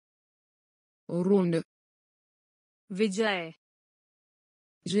 गोल ronde, विजय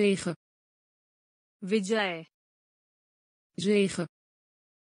zege, विजय zege,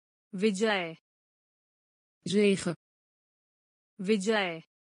 विजय zege, विजय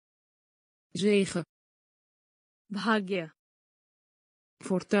zege, भाग्य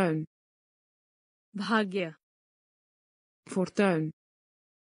fortuin, भाग्य fortuin,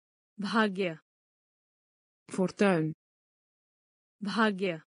 भाग्य fortuin,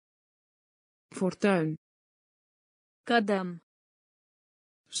 भाग्य fortuin, कदम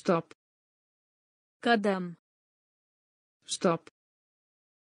stap, कदम stap,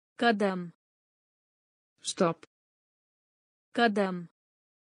 कदम stap, कदम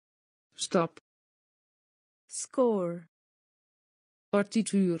stap, score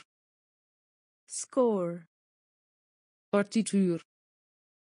partituur, score partituur,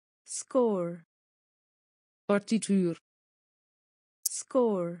 score partituur,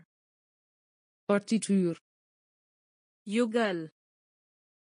 score partituur, युगल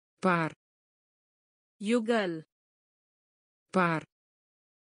paar, युगल paar,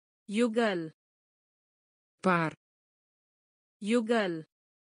 युगल paar, युगल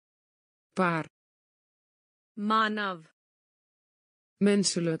paar, मानव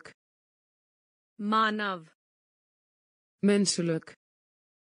menselijk, मानव menselijk,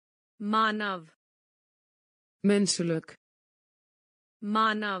 मानव menselijk,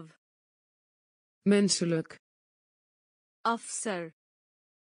 मानव menselijk, अफसर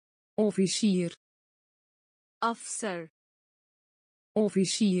officier, अफसर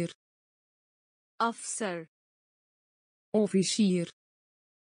officier, अफसर officier,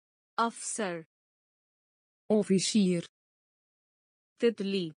 अफसर officier,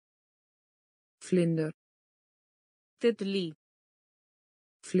 तितली vlinder, तितली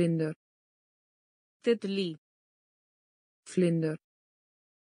vlinder, तितली vlinder,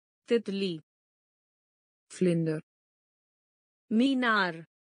 तितली vlinder, मीनार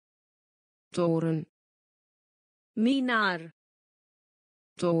toren, मीनार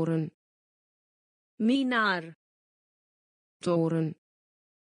toren, मीनार toren,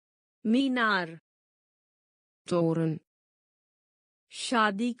 मीनार toren,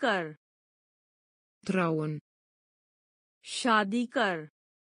 शादी कर trouwen, शादी कर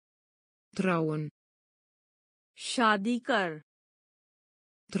trouwen, शादी कर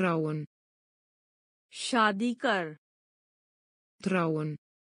trouwen, शादी कर trouwen,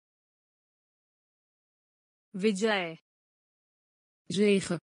 विजय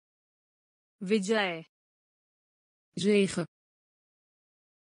zege, विजय zege,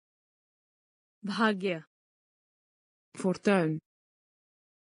 भाग्य fortuin,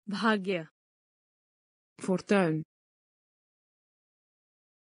 भाग्य fortuin,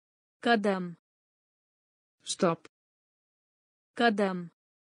 कदम stap, कदम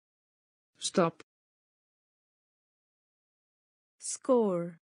stap,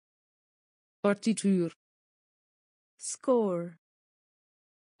 score partituur, score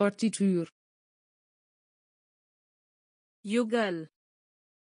partituur, युगल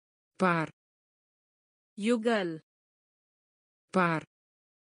paar, युगल paar,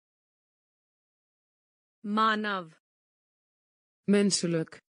 मानव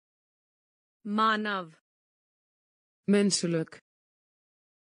menselijk, मानव menselijk,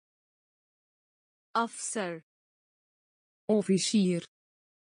 अफसर officier,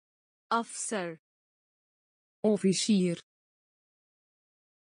 अफसर officier,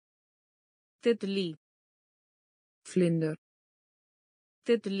 तितली vlinder,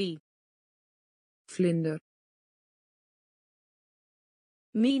 तितली vlinder,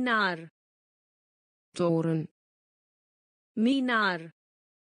 मीनार toren, मीनार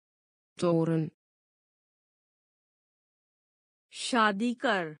toren, शादी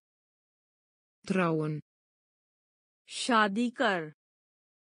कर trouwen, शादी कर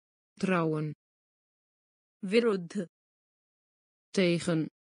trouwen, विरुद्ध tegen,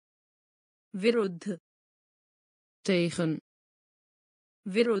 विरुद्ध tegen,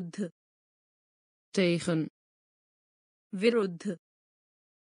 विरुद्ध tegen, विरुद्ध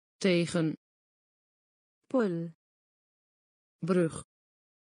tegen, पुल brug,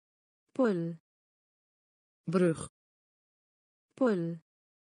 पुल brug, पुल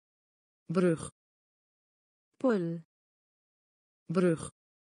brug, पुल brug,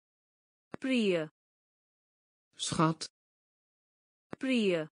 प्रिय schat,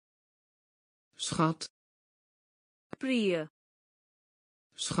 प्रिय schat, प्रिय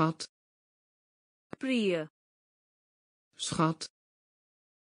schat, प्रिय schat,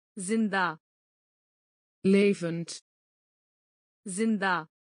 जिंदा levend, जिंदा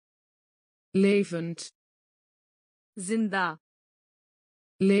levend, जिंदा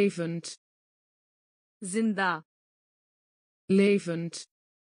levend, जिंदा levend,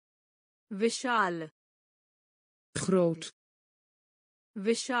 विशाल groot,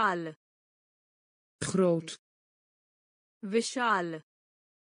 विशाल groot, विशाल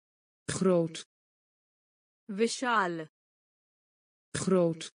groot, विशाल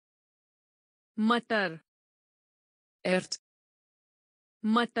groot, मटर ert,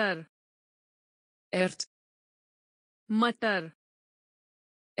 मटर ert, मटर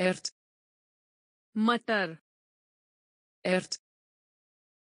ert, मटर ert,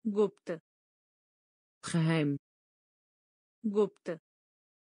 गुप्त geheim, गुप्त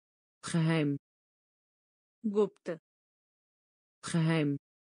geheim, गुप्त geheim,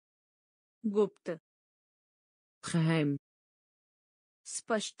 गुप्त geheim,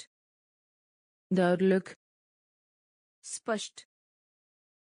 स्पष्ट duidelijk, स्पष्ट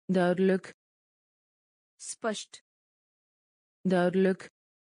duidelijk, स्पष्ट duidelijk,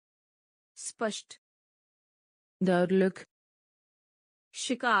 स्पष्ट duidelijk,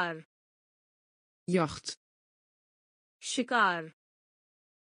 शिकार jacht, शिकार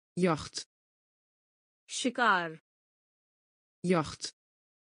jacht, शिकार jacht,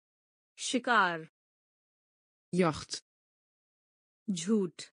 शिकार jacht,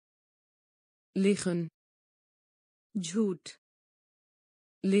 झूठ liggen, झूठ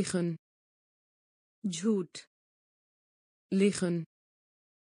liggen, झूठ liggen,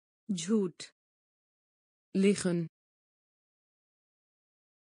 झूठ liggen,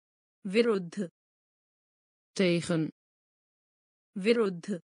 विरुद्ध tegen,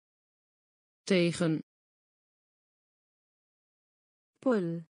 विरुद्ध tegen,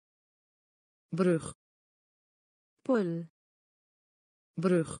 पुल brug, पुल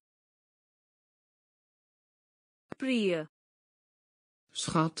brug, प्रिय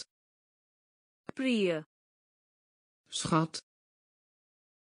schat, प्रिय schat,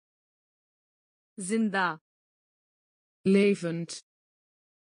 जिंदा levend,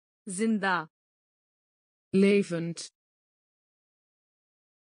 जिंदा levend,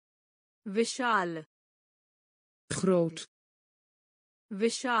 विशाल groot,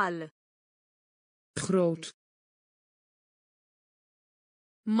 विशाल groot,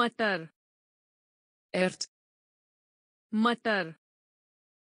 मटर ert, मटर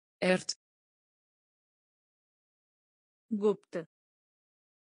ert, गुप्त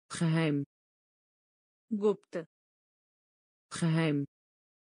geheim, गुप्त geheim,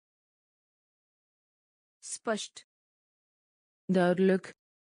 स्पष्ट duidelijk,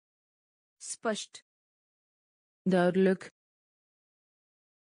 स्पष्ट duidelijk,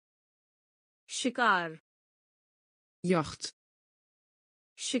 शिकार jacht,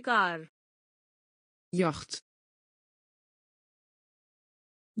 शिकार jacht,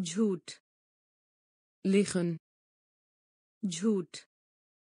 झूठ liggen, झूठ,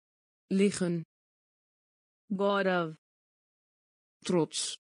 liggen, गौरव,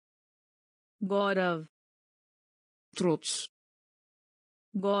 trots, गौरव, trots,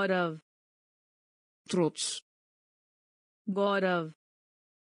 गौरव, trots, गौरव,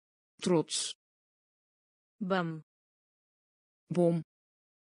 trots, बम, bom,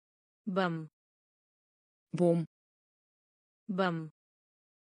 बम, bom, बम,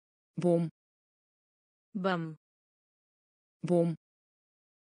 bom, बम, bom,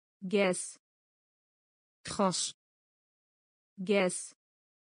 gas, gas, gas,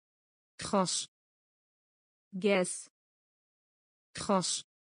 gas, gas, gas,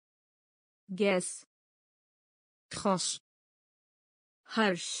 gas, gas,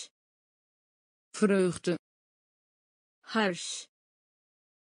 हर्ष, vreugde, हर्ष,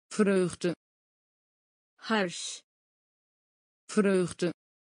 vreugde, हर्ष, vreugde,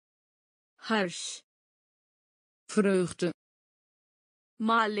 हर्ष, vreugde,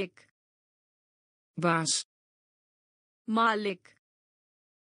 मालिक, baas, मालिक,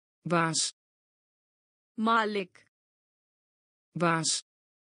 baas, मालिक, baas,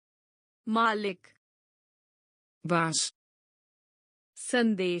 मालिक, baas,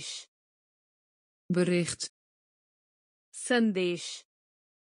 संदेश, bericht, संदेश,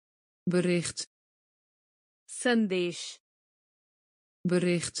 bericht, संदेश,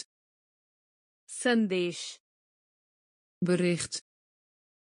 bericht, संदेश, bericht,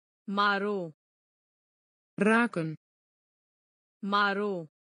 मारो, raken, मारो,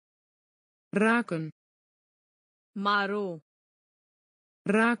 raken, मारो,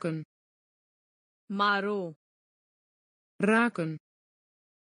 raken, मारो, raken,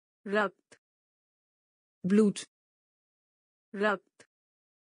 रक्त, bloed, रक्त,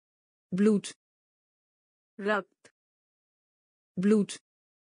 bloed, रक्त, bloed,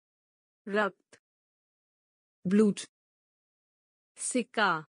 रक्त, bloed,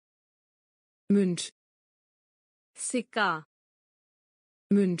 सिक्का, munt, सिक्का,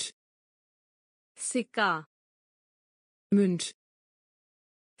 munt, सिक्का, munt,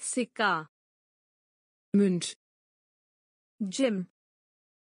 सिक्का, munt, gym,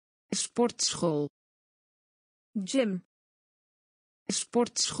 sportschool, gym,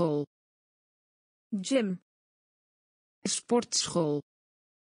 sportschool, gym, sportschool,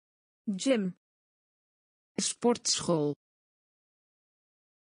 gym, sportschool,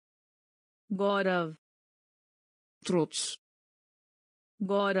 गौरव, trots,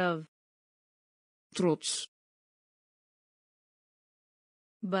 गौरव, trots,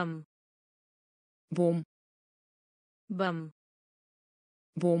 बम, bom, बम,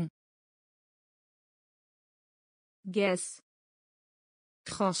 bom, gas,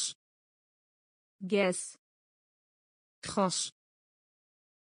 gas, gas, gas,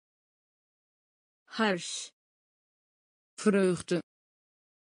 हर्ष, vreugde,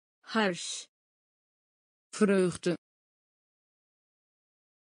 हर्ष, vreugde,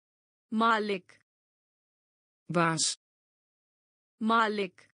 मालिक, baas,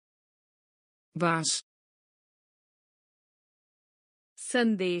 मालिक, baas,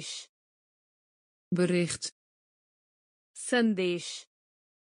 संदेश, bericht, संदेश,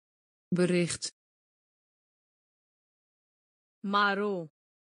 bericht, मारो,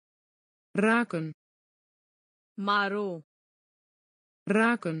 raken, मारो,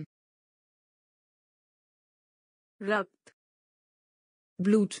 raken, रक्त,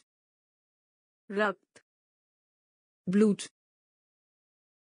 bloed, रक्त, bloed,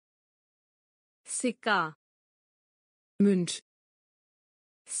 सिक्का, munt,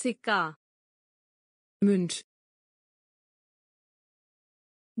 सिक्का, munt,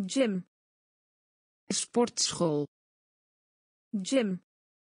 gym, sportschool, gym,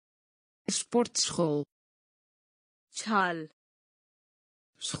 sportschool, छाल,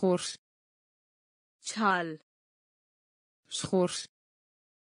 schors, छाल, schors,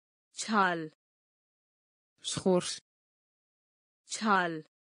 छाल, schors, छाल,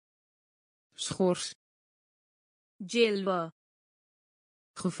 schors, जेलवा,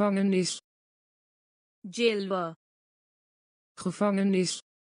 gevangenis, जेलवा, gevangenis,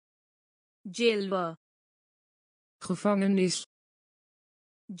 जेलवा, gevangenis,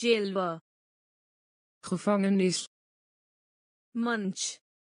 जेलवा, gevangenis, मंच,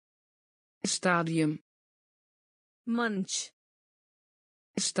 stadium, मंच,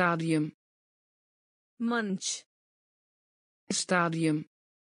 stadium, मंच, stadium,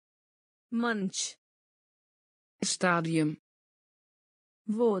 मंच, stadium,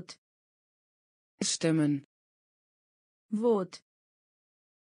 vote, stemmen, vote,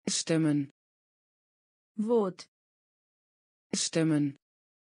 stemmen, vote, stemmen,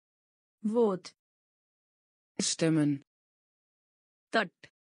 vote, stemmen, तट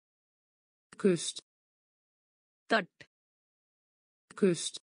kust, तट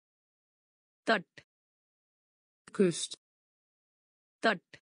kust, तट kust,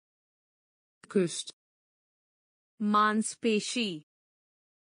 तट kust, मांसपेशी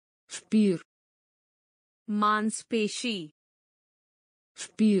spier, मांसपेशी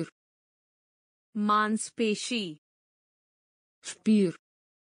spier, मांसपेशी spier,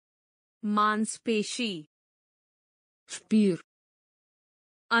 मांसपेशी spier,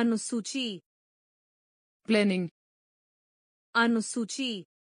 अनुसूची planning, अनुसूची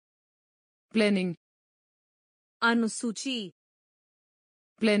planning, अनुसूची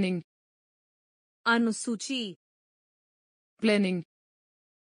planning, अनुसूची planning,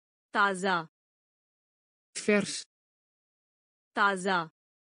 ताजा vers, ताजा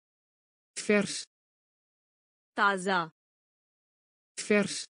vers, ताजा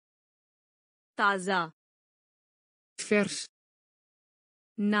vers, ताजा vers,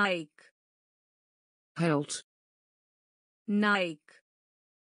 नायक held, नायक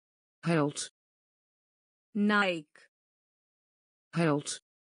held, नायक held,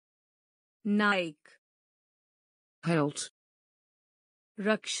 नायक held,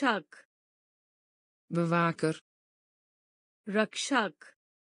 रक्षक bewaker, रक्षक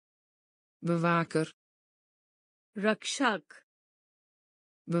bewaker, रक्षक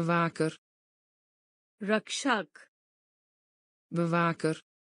bewaker, रक्षक bewaker,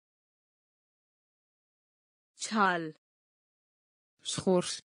 छाल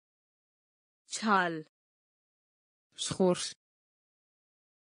schors, छाल schors,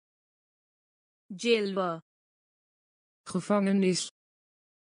 जेलवा gevangenis,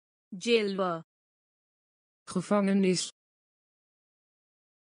 जेलवा gevangenis,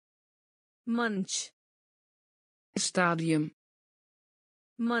 मंच stadium,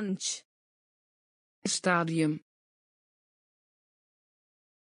 मंच stadium,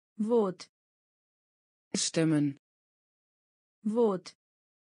 vote stemmen, vote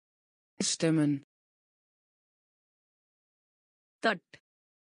stemmen, तट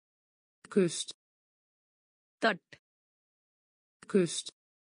kust, तट kust,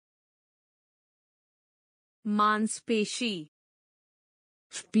 मांसपेशी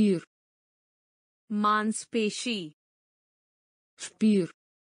spier, मांसपेशी spier,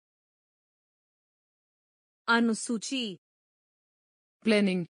 अनुसूची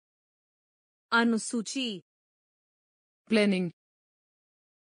planning, अनुसूची planning,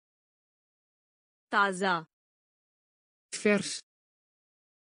 ताजा vers,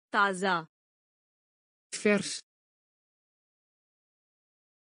 ताजा vers,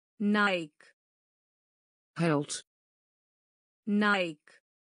 नायक held, नायक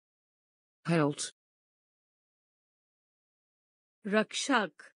held,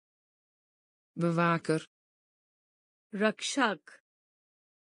 रक्षक bewaker, रक्षक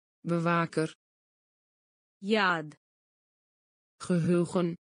bewaker, याद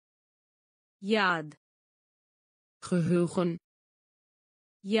geheugen, याद geheugen,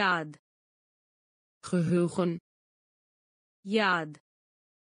 याद geheugen, याद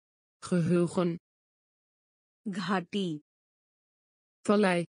geheugen, घाटी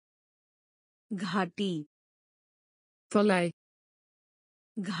vallei, घाटी vallei,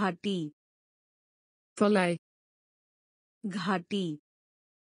 घाटी vallei, घाटी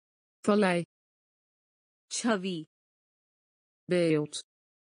vallei, छवि beeld,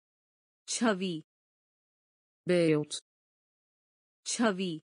 छवि beeld,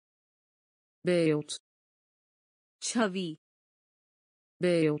 छवि beeld, छवि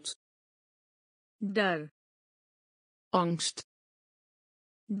beeld, डर angst,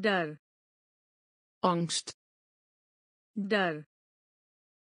 डर angst, डर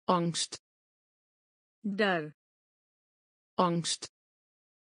angst, डर angst,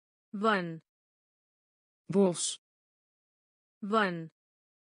 one bos, one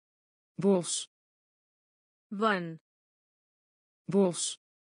bos, one bos,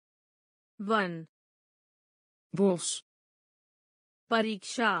 one bos,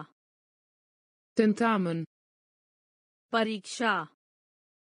 परीक्षा tentamen, परीक्षा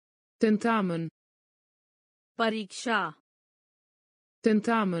tentamen, परीक्षा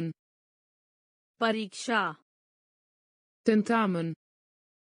tentamen, परीक्षा tentamen,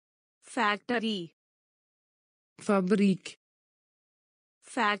 factory fabriek,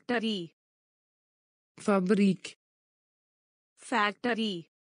 factory fabriek, factory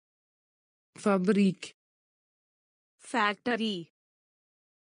fabriek, factory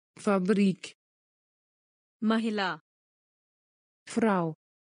fabriek, महिला vrouw,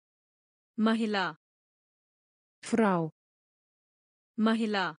 महिला vrouw,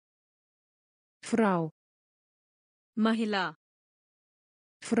 महिला vrouw, महिला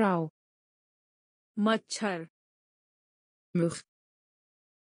vrouw, मच्छर mug,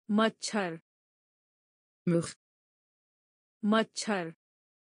 मच्छर mug, मच्छर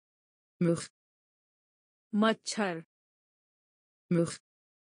mug, मच्छर mug,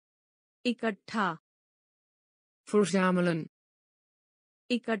 इकट्ठा verzamelen,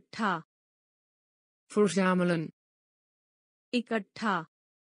 इकट्ठा verzamelen, इकट्ठा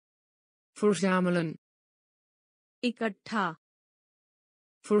verzamelen, इकट्ठा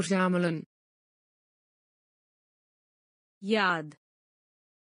verzamelen, याद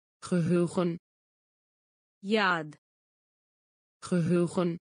geheugen, याद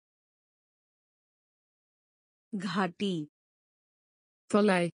geheugen, घाटी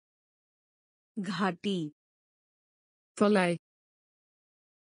vallei, घाटी vallei,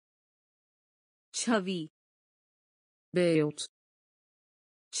 छवि beeld,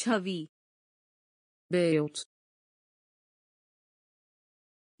 छवि beeld,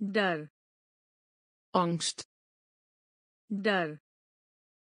 डर angst, डर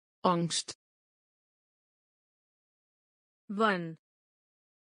angst, one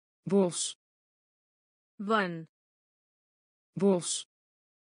bos, one bos,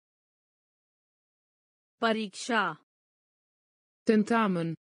 परीक्षा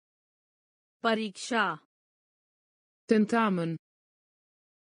tentamen, परीक्षा tentamen,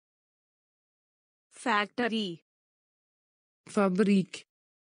 factory fabriek,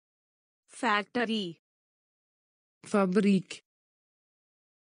 factory fabriek,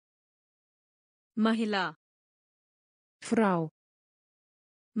 महिला vrouw,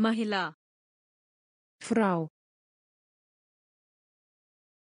 महिला vrouw,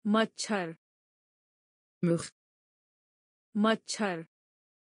 मच्छर mug, मच्छर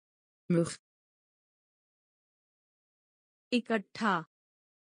mug, इकट्ठा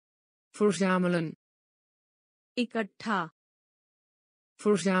verzamelen, इकट्ठा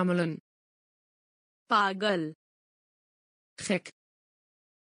verzamelen, पागल gek,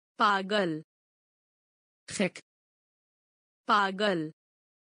 पागल gek, पागल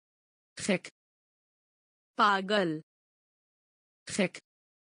gek, पागल gek,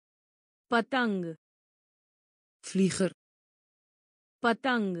 पतंग vlieger,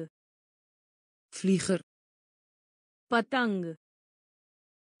 पतंग vlieger, पतंग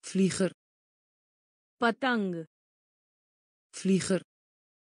vlieger, पतंग vlieger,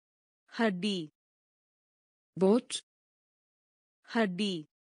 हड्डी boot, हड्डी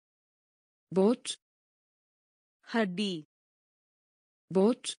boot, हड्डी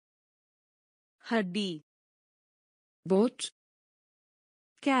boot, हड्डी boot,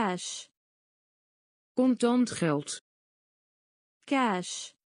 cash contant geld, cash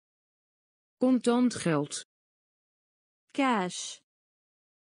contant geld, cash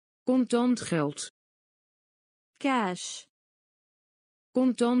contant geld, cash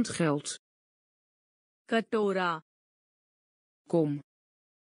contant geld, कटोरा kom,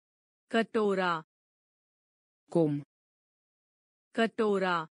 कटोरा kom,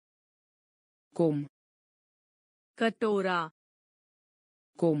 कटोरा kom, कटोरा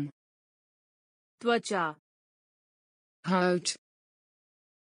kom, त्वचा huid,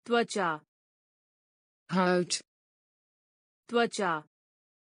 त्वचा huid, त्वचा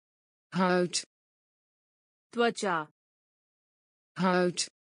huid, त्वचा huid,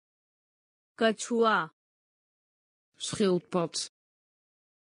 कछुआ schildpad,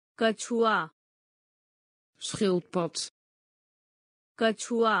 कछुआ schildpad,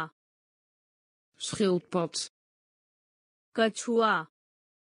 कछुआ schildpad, कछुआ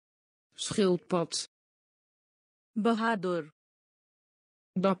schildpad, बहादुर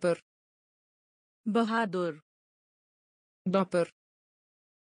dapper, बहादुर dapper,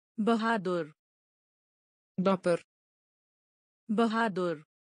 बहादुर dapper, बहादुर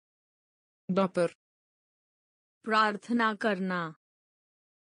dapper, प्रार्थना करना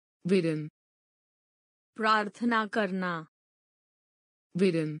bidden, प्रार्थना करना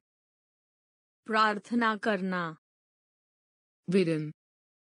bidden, प्रार्थना करना bidden,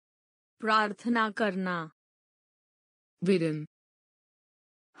 प्रार्थना करना bidden,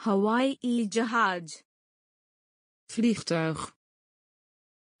 हवाई जहाज vliegtuig,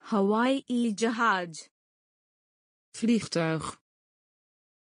 हवाई जहाज vliegtuig,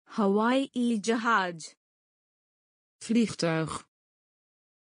 हवाई जहाज vliegtuig,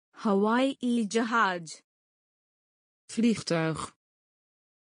 हवाई जहाज vliegtuig,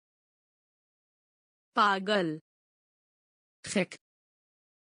 पागल gek,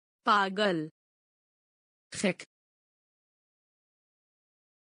 पागल gek,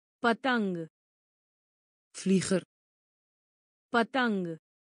 पतंग vlieger, पतंग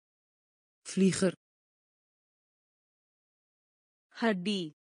vlieger, हड्डी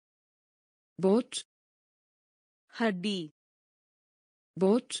boot हड्डी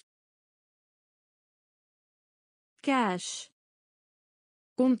boot cash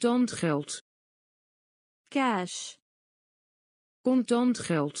contant geld cash contant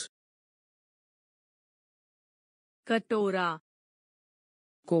geld कटोरा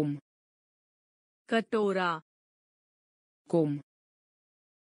kom कटोरा kom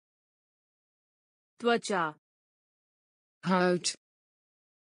त्वचा huid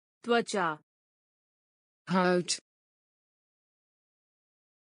त्वचा huid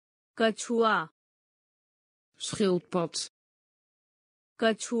कछुआ schildpad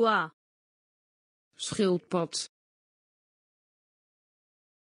कछुआ schildpad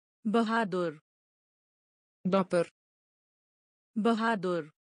बहादुर dapper बहादुर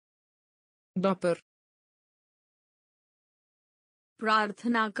dapper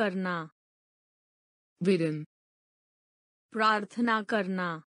प्रार्थना करना bidden प्रार्थना करना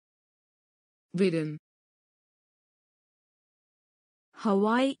bidden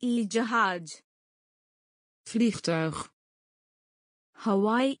हवाई जहाज vliegtuig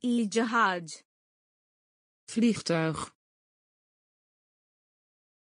हवाई जहाज vliegtuig